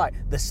is just light.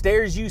 The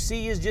stairs you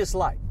see is just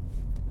light.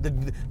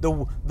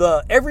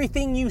 The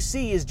everything you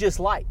see is just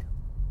light.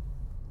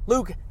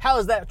 Luke, how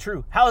is that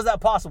true? How is that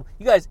possible?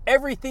 You guys,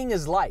 everything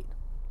is light.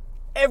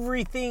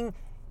 Everything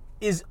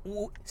is,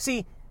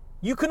 see,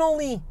 you can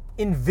only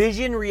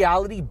envision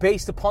reality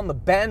based upon the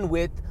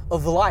bandwidth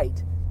of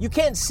light. You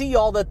can't see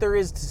all that there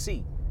is to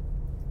see.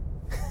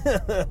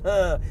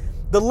 The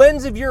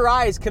lens of your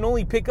eyes can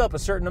only pick up a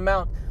certain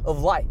amount of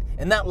light,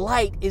 and that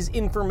light is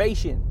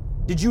information.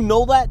 Did you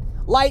know that?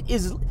 Light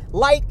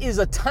is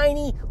a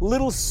tiny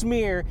little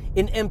smear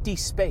in empty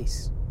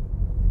space.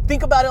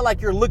 Think about it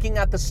like you're looking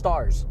at the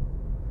stars.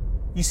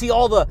 You see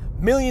all the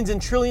millions and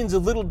trillions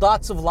of little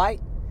dots of light?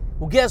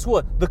 Well, guess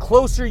what? The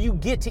closer you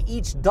get to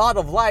each dot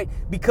of light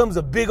becomes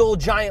a big old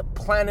giant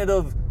planet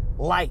of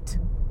light,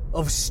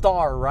 of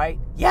star, right?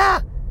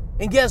 Yeah.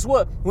 And guess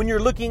what? When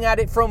you're looking at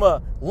it from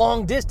a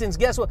long distance,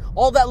 guess what?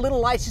 All that little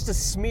light's just a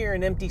smear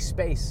in empty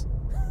space.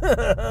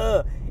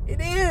 It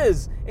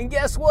is. And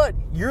guess what?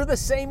 You're the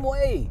same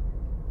way.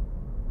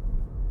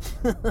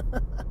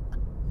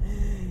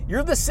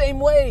 You're the same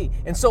way.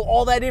 And so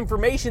all that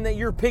information that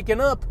you're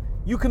picking up,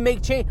 you can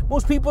make change.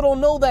 Most people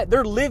don't know that.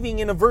 They're living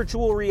in a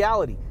virtual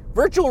reality.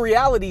 Virtual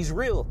reality is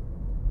real.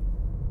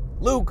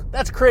 Luke,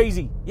 that's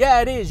crazy.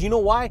 Yeah, it is. You know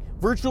why?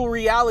 Virtual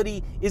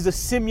reality is a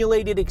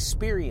simulated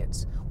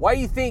experience. Why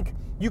do you think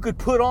you could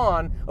put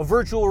on a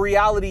virtual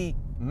reality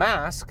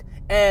mask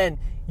and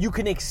you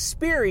can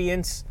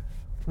experience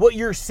what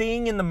you're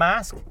seeing in the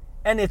mask,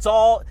 and it's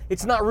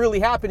not really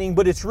happening,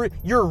 but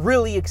you're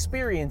really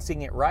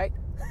experiencing it, right?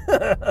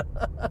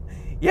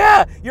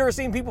 Yeah, you ever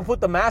seen people put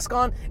the mask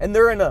on and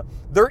they're in a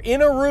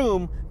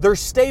room, they're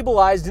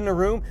stabilized in a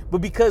room, but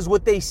because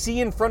what they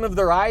see in front of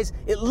their eyes,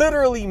 it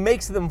literally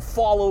makes them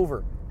fall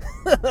over.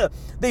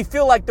 They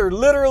feel like they're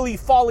literally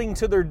falling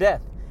to their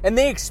death, and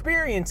they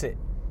experience it.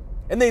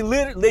 And they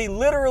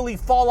literally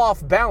fall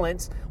off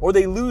balance, or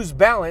they lose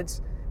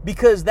balance,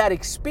 because that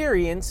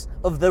experience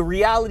of the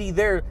reality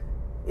they're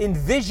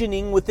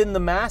envisioning within the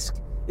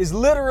mask is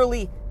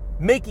literally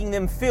making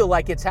them feel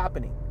like it's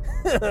happening.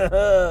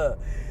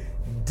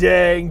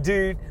 Dang,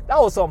 dude. That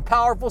was some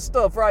powerful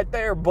stuff right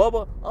there,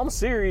 Bubba. I'm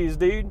serious,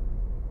 dude.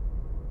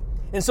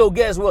 And so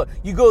guess what?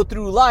 You go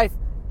through life,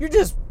 you're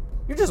just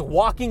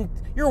walking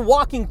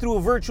through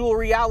a virtual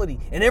reality,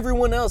 and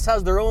everyone else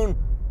has their own,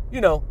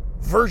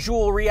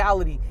 virtual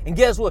reality. And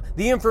guess what?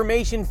 The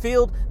information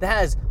field that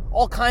has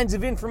all kinds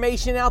of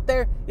information out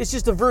there, it's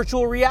just a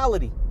virtual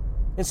reality.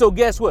 And so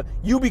guess what?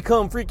 You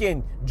become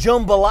freaking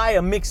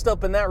jambalaya mixed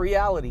up in that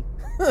reality.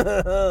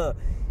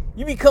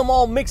 You become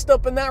all mixed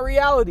up in that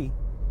reality.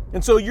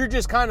 And so you're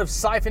just kind of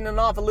siphoning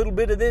off a little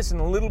bit of this and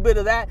a little bit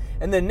of that.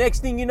 And the next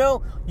thing you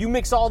know, you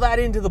mix all that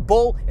into the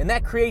bowl, and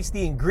that creates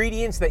the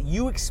ingredients that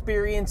you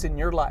experience in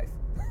your life.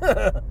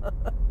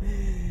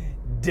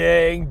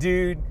 Dang,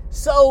 dude.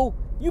 So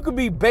you could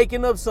be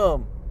baking up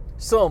some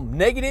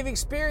negative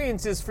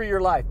experiences for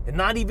your life and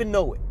not even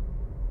know it.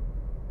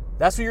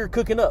 That's what you're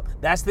cooking up.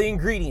 That's the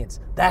ingredients.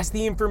 That's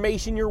the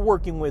information you're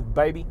working with,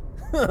 baby.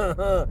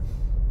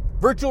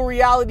 Virtual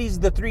reality is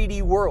the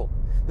 3D world.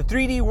 The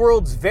 3D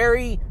world's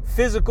very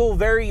physical,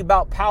 very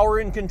about power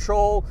and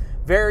control,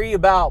 very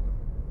about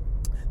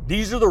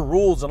these are the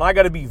rules and I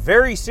got to be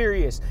very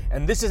serious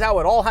and this is how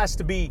it all has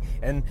to be,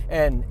 and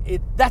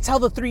that's how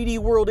the 3D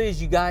world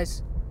is, you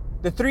guys.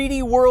 The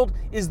 3D world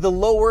is the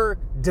lower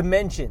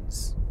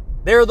dimensions.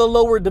 They're the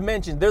lower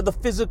dimensions. They're the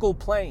physical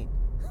plane.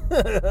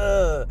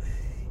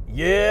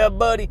 Yeah,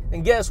 buddy.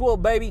 And guess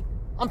what, baby?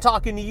 I'm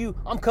talking to you.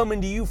 I'm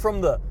coming to you from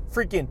the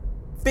freaking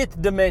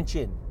 5th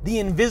dimension, the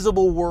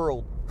invisible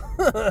world.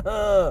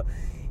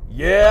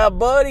 Yeah,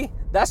 buddy.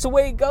 That's the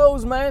way it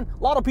goes, man.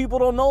 A lot of people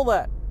don't know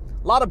that.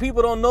 A lot of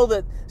people don't know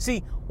that.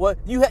 See, what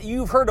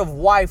you've heard of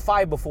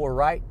Wi-Fi before,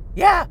 right?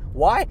 Yeah.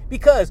 Why?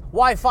 Because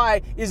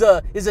Wi-Fi is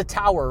a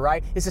tower,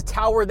 right? It's a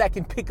tower that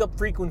can pick up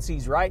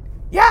frequencies, right?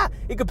 Yeah,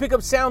 it can pick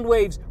up sound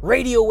waves,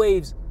 radio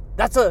waves,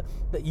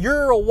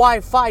 You're a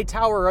Wi-Fi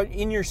tower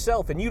in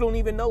yourself and you don't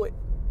even know it.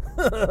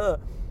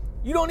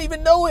 You don't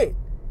even know it.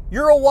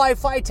 You're a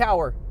Wi-Fi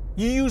tower.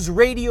 You use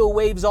radio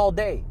waves all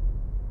day.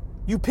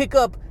 You pick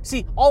up,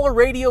 see, all a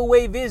radio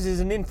wave is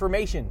an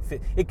information.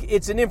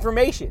 It's an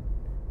information.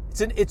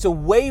 It's a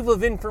wave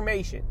of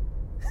information.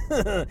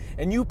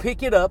 And you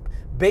pick it up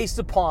based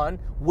upon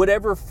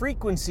whatever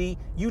frequency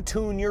you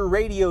tune your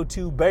radio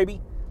to,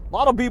 baby. A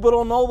lot of people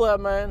don't know that,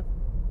 man.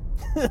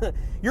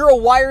 You're a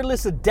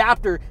wireless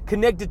adapter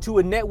connected to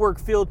a network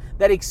field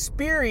that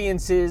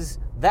experiences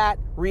that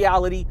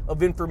reality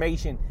of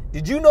information.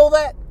 Did you know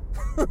that?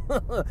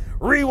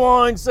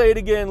 Rewind, say it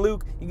again,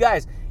 Luke. You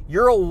guys,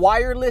 you're a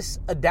wireless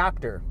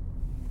adapter.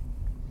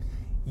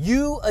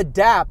 You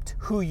adapt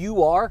who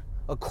you are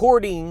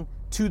according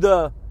to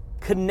the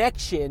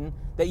connection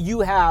that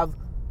you have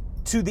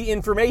to the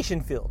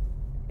information field.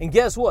 And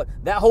guess what?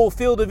 That whole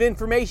field of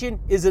information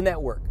is a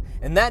network.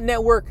 And that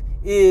network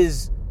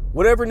is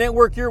whatever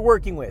network you're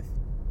working with.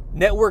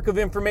 Network of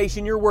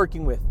information you're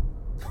working with.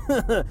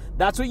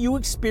 That's what you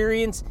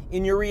experience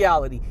in your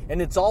reality.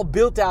 And it's all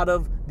built out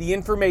of the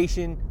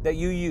information that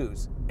you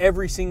use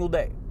every single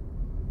day.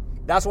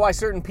 That's why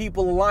certain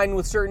people align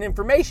with certain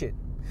information.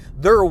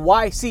 Your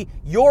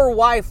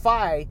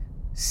Wi-Fi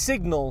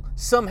signal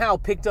somehow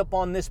picked up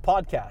on this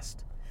podcast.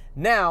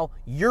 Now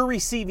you're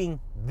receiving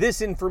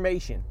this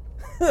information.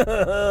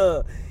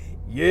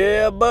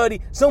 Yeah,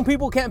 buddy. Some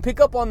people can't pick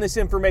up on this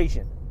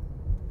information.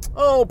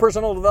 Oh,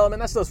 personal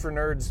development, that's just for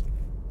nerds.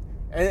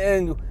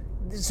 And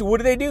so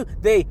what do?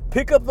 They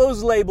pick up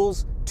those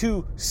labels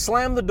to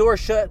slam the door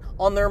shut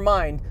on their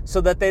mind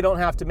so that they don't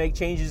have to make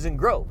changes and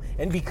grow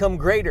and become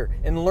greater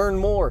and learn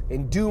more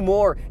and do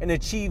more and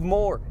achieve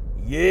more.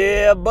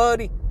 Yeah,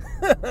 buddy.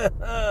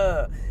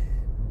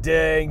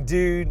 Dang,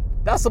 dude.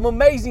 That's some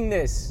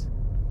amazingness.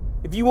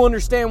 If you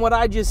understand what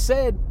I just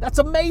said, that's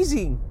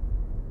amazing.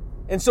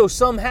 And so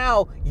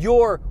somehow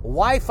your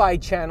Wi-Fi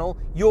channel,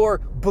 your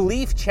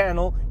belief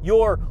channel,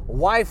 your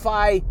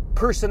Wi-Fi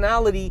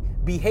personality,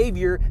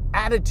 behavior,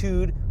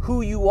 attitude,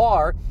 who you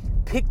are,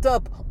 picked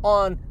up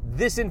on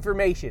this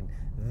information,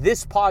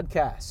 this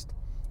podcast.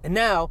 And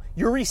now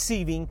you're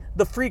receiving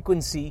the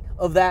frequency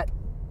of that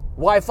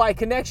Wi-Fi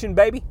connection,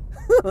 baby.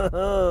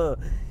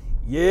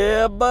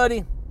 Yeah,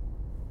 buddy.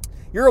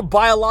 You're a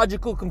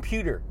biological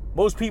computer.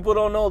 Most people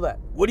don't know that.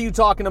 What are you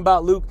talking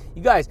about, Luke?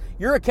 You guys,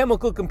 you're a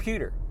chemical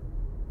computer.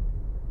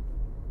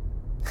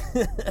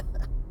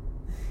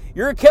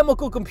 You're a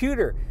chemical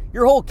computer.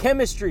 Your whole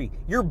chemistry,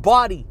 your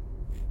body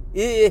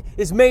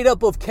is made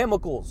up of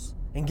chemicals.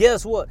 And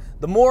guess what?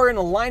 The more in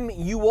alignment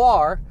you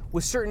are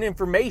with certain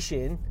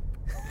information,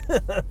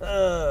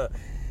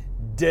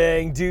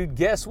 dang, dude,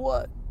 guess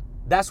what?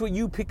 That's what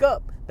you pick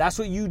up. That's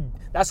what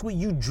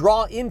you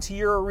draw into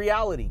your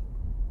reality.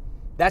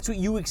 That's what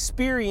you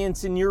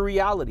experience in your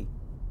reality.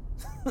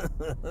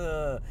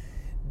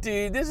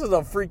 Dude, this is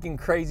a freaking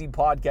crazy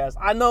podcast.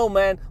 I know,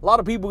 man. A lot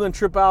of people are going to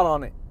trip out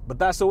on it, but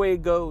that's the way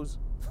it goes.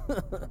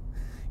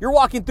 You're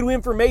walking through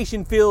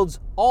information fields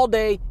all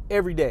day,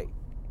 every day.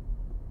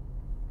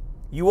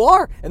 You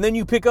are. And then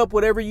you pick up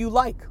whatever you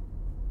like.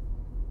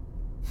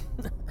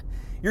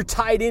 You're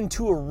tied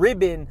into a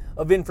ribbon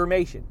of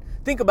information.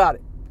 Think about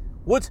it.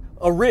 What's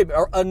a ribbon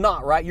or a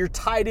knot, right? You're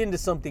tied into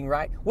something,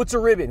 right? What's a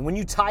ribbon? When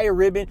you tie a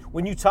ribbon,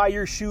 when you tie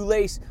your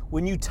shoelace,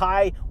 when you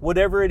tie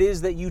whatever it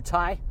is that you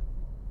tie,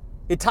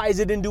 it ties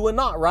it into a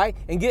knot, right?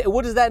 And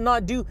what does that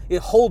knot do? It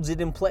holds it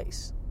in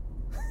place.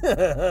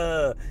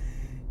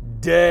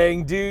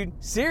 Dang, dude.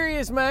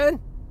 Serious, man.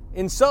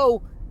 And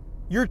so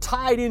you're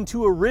tied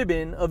into a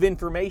ribbon of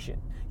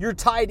information. You're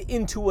tied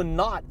into a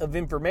knot of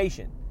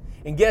information.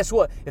 And guess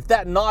what? If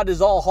that knot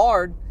is all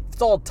hard, if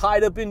it's all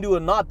tied up into a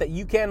knot that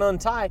you can't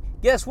untie,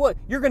 guess what?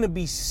 You're going to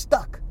be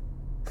stuck.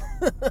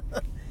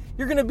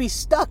 You're going to be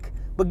stuck.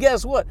 But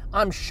guess what?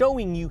 I'm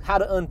showing you how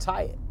to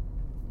untie it.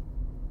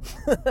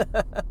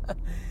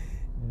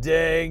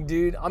 Dang,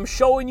 dude. I'm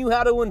showing you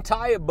how to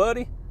untie it,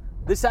 buddy.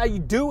 This is how you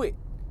do it.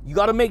 You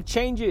got to make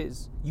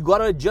changes. You got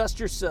to adjust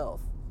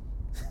yourself.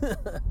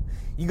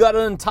 You got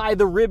to untie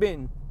the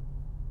ribbon.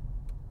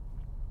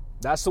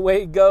 That's the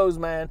way it goes,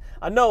 man.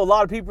 I know a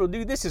lot of people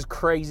do. This is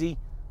crazy.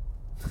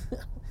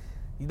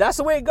 That's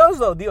the way it goes,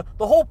 though. The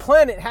whole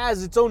planet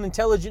has its own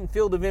intelligent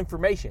field of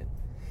information.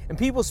 And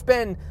people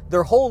spend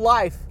their whole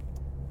life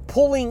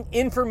pulling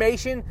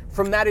information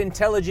from that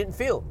intelligent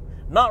field,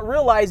 not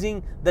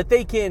realizing that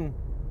they can,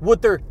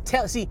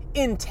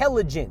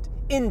 intelligent,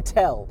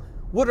 intel.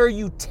 What are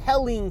you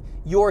telling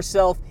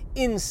yourself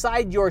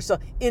inside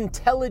yourself?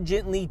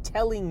 Intelligently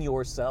telling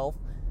yourself.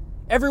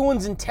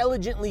 Everyone's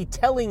intelligently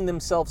telling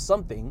themselves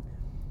something,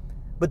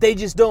 but they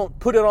just don't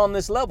put it on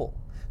this level.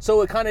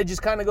 So it kind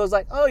of goes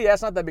like, oh yeah,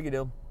 it's not that big a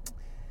deal.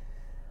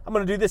 I'm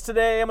going to do this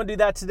today. I'm going to do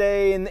that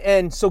today.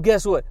 And so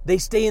guess what? They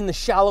stay in the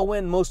shallow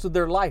end most of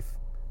their life,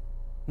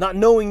 not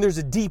knowing there's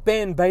a deep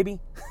end, baby.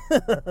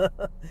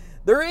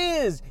 There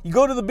is. You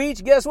go to the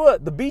beach, guess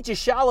what? The beach is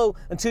shallow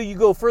until you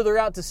go further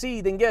out to sea.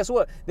 Then guess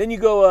what? Then you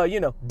go,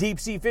 deep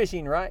sea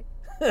fishing, right?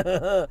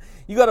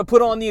 You got to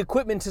put on the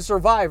equipment to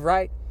survive,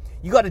 right?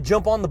 You got to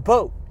jump on the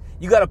boat.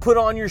 You got to put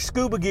on your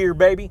scuba gear,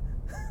 baby.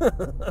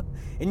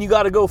 And you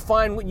got to go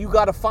find what you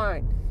got to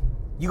find.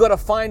 You got to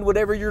find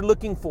whatever you're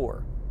looking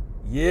for.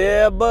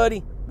 Yeah,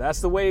 buddy.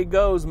 That's the way it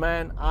goes,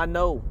 man. I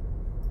know.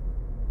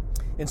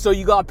 And so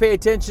you got to pay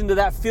attention to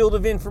that field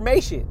of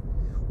information.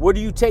 What are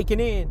you taking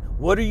in?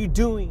 What are you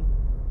doing?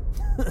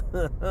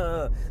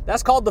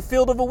 That's called the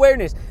field of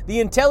awareness. The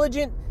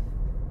intelligent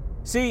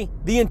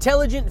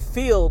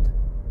field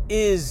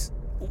is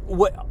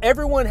what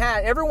everyone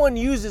has. Everyone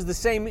uses the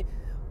same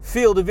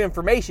field of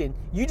information.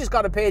 You just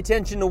got to pay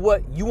attention to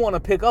what you want to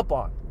pick up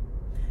on.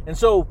 And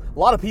so a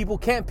lot of people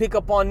can't pick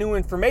up on new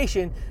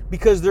information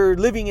because they're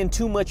living in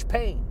too much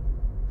pain.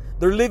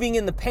 They're living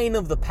in the pain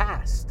of the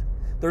past.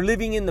 They're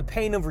living in the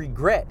pain of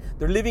regret.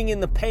 They're living in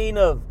the pain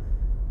of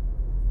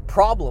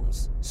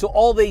problems. So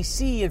all they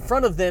see in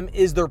front of them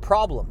is their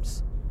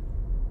problems.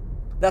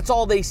 That's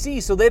all they see.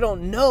 So they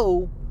don't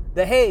know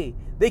that, hey,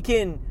 they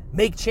can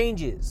make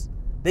changes.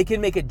 They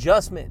can make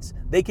adjustments.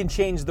 They can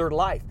change their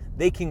life.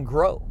 They can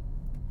grow.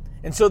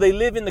 And so they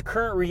live in the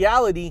current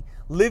reality,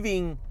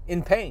 living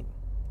in pain.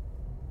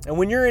 And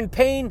when you're in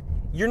pain,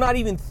 you're not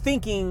even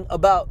thinking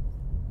about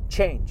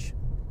change.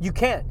 You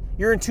can't.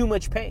 You're in too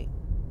much pain.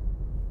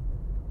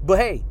 But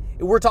hey,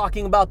 we're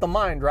talking about the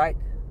mind, right?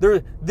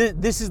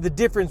 This is the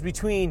difference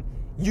between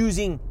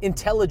using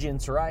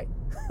intelligence, right?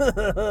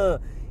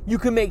 You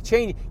can make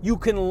change. You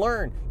can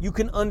learn. You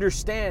can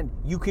understand.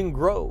 You can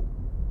grow.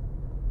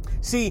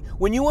 See,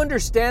 when you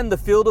understand the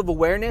field of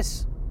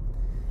awareness,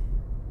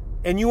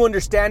 and you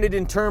understand it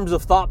in terms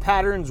of thought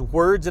patterns,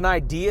 words, and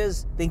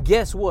ideas, then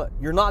guess what?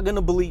 You're not going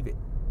to believe it.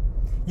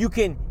 You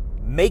can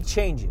make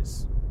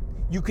changes.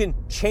 You can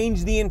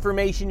change the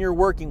information you're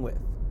working with.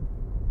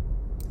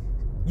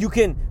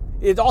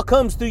 It all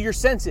comes through your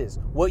senses.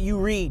 What you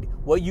read,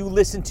 what you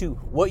listen to,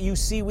 what you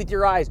see with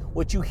your eyes,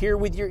 what you hear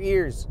with your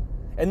ears,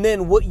 and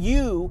then what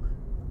you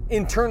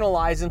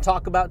internalize and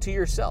talk about to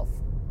yourself.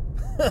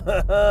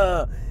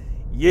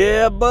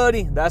 Yeah,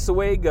 buddy, that's the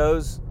way it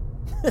goes.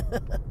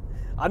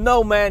 I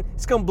know, man.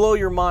 It's going to blow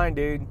your mind,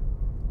 dude.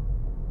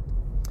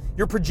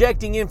 You're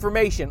projecting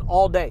information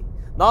all day.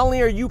 Not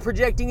only are you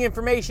projecting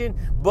information,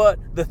 but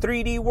the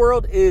 3D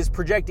world is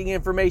projecting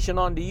information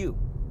onto you.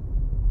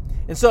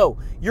 And so,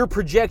 your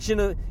projection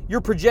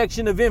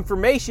of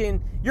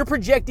information, you're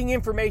projecting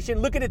information.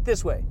 Look at it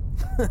this way.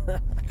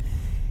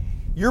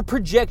 Your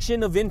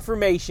projection of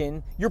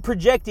information, you're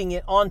projecting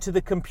it onto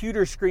the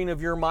computer screen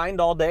of your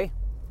mind all day.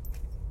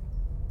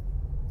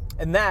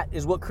 And that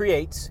is what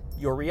creates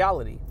your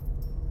reality.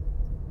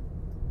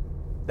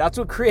 That's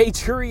what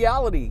creates your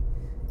reality,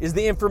 is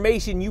the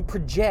information you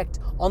project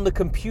on the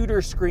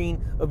computer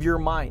screen of your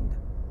mind.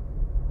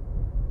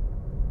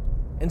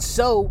 And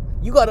so,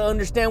 you got to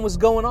understand what's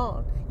going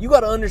on. You got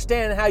to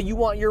understand how you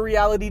want your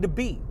reality to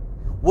be,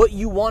 what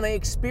you want to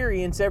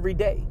experience every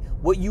day,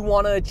 what you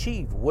want to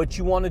achieve, what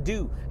you want to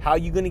do, how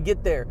you going to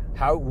get there,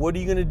 what are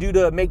you going to do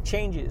to make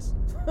changes?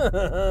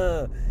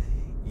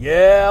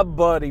 Yeah,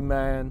 buddy,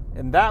 man.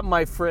 And that,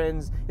 my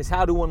friends, is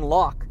how to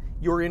unlock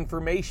your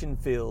information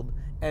field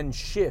and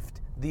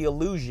shift the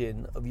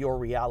illusion of your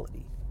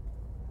reality.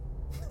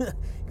 You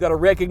got to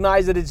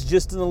recognize that it's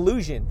just an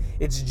illusion.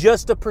 It's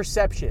just a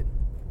perception.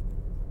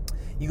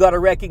 You got to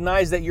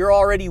recognize that you're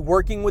already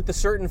working with a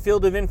certain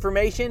field of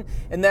information,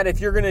 and that if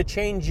you're going to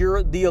change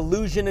the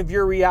illusion of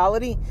your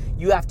reality,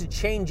 you have to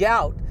change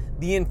out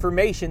the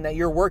information that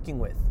you're working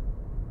with.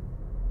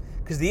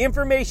 Because the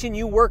information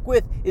you work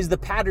with is the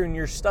pattern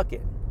you're stuck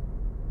in.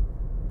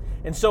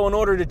 And so in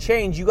order to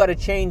change, you got to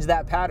change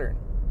that pattern.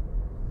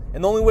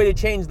 And the only way to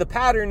change the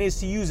pattern is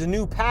to use a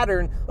new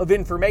pattern of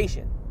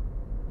information.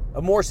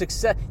 A more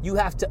success. You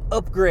have to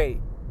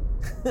upgrade.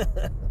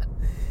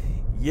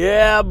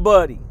 Yeah,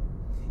 buddy.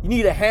 You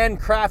need a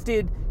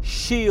handcrafted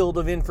shield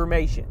of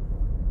information.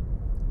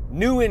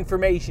 New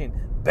information,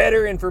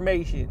 better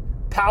information,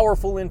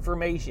 powerful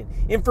information,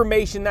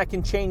 information that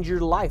can change your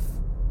life.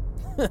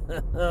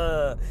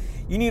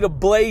 You need to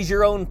blaze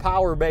your own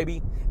power,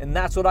 baby. And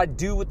that's what I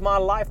do with my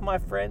life, my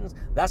friends.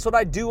 That's what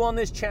I do on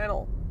this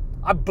channel.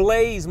 I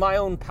blaze my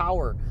own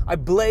power. I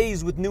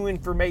blaze with new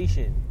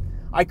information.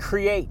 I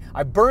create.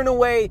 I burn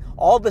away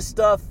all the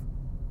stuff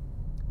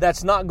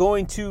that's not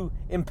going to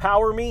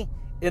empower me,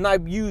 and I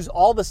use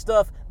all the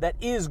stuff that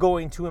is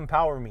going to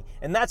empower me.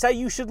 And that's how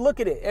you should look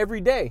at it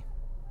every day.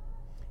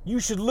 You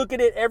should look at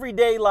it every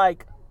day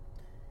like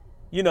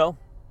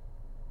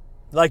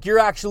you're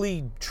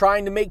actually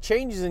trying to make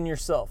changes in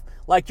yourself.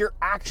 Like you're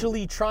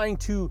actually trying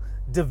to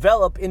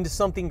develop into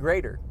something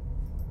greater.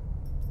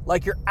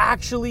 Like you're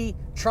actually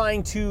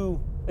trying to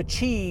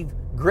achieve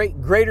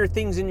greater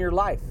things in your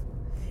life.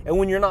 And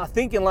when you're not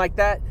thinking like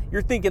that,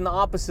 you're thinking the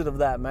opposite of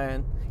that,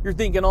 man. You're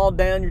thinking all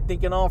down, you're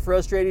thinking all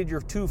frustrated,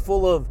 you're too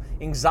full of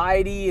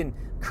anxiety and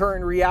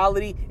current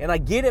reality. And I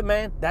get it,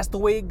 man. That's the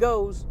way it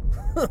goes.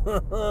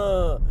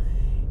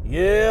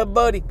 Yeah,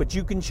 buddy. But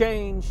you can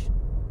change.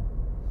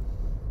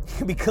 You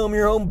can become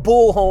your own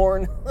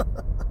bullhorn.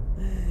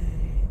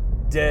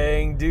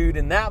 Dang, dude.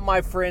 And that,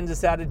 my friends,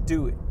 is how to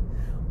do it.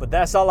 But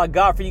that's all I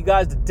got for you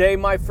guys today,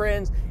 my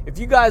friends. If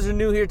you guys are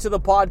new here to the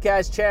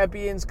podcast,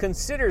 champions,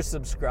 consider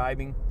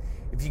subscribing.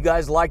 If you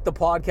guys like the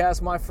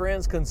podcast, my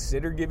friends,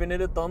 consider giving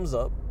it a thumbs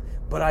up.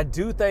 But I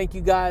do thank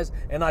you guys,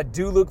 and I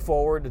do look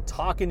forward to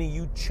talking to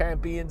you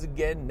champions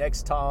again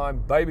next time,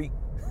 baby.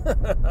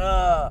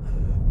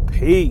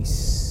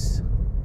 Peace.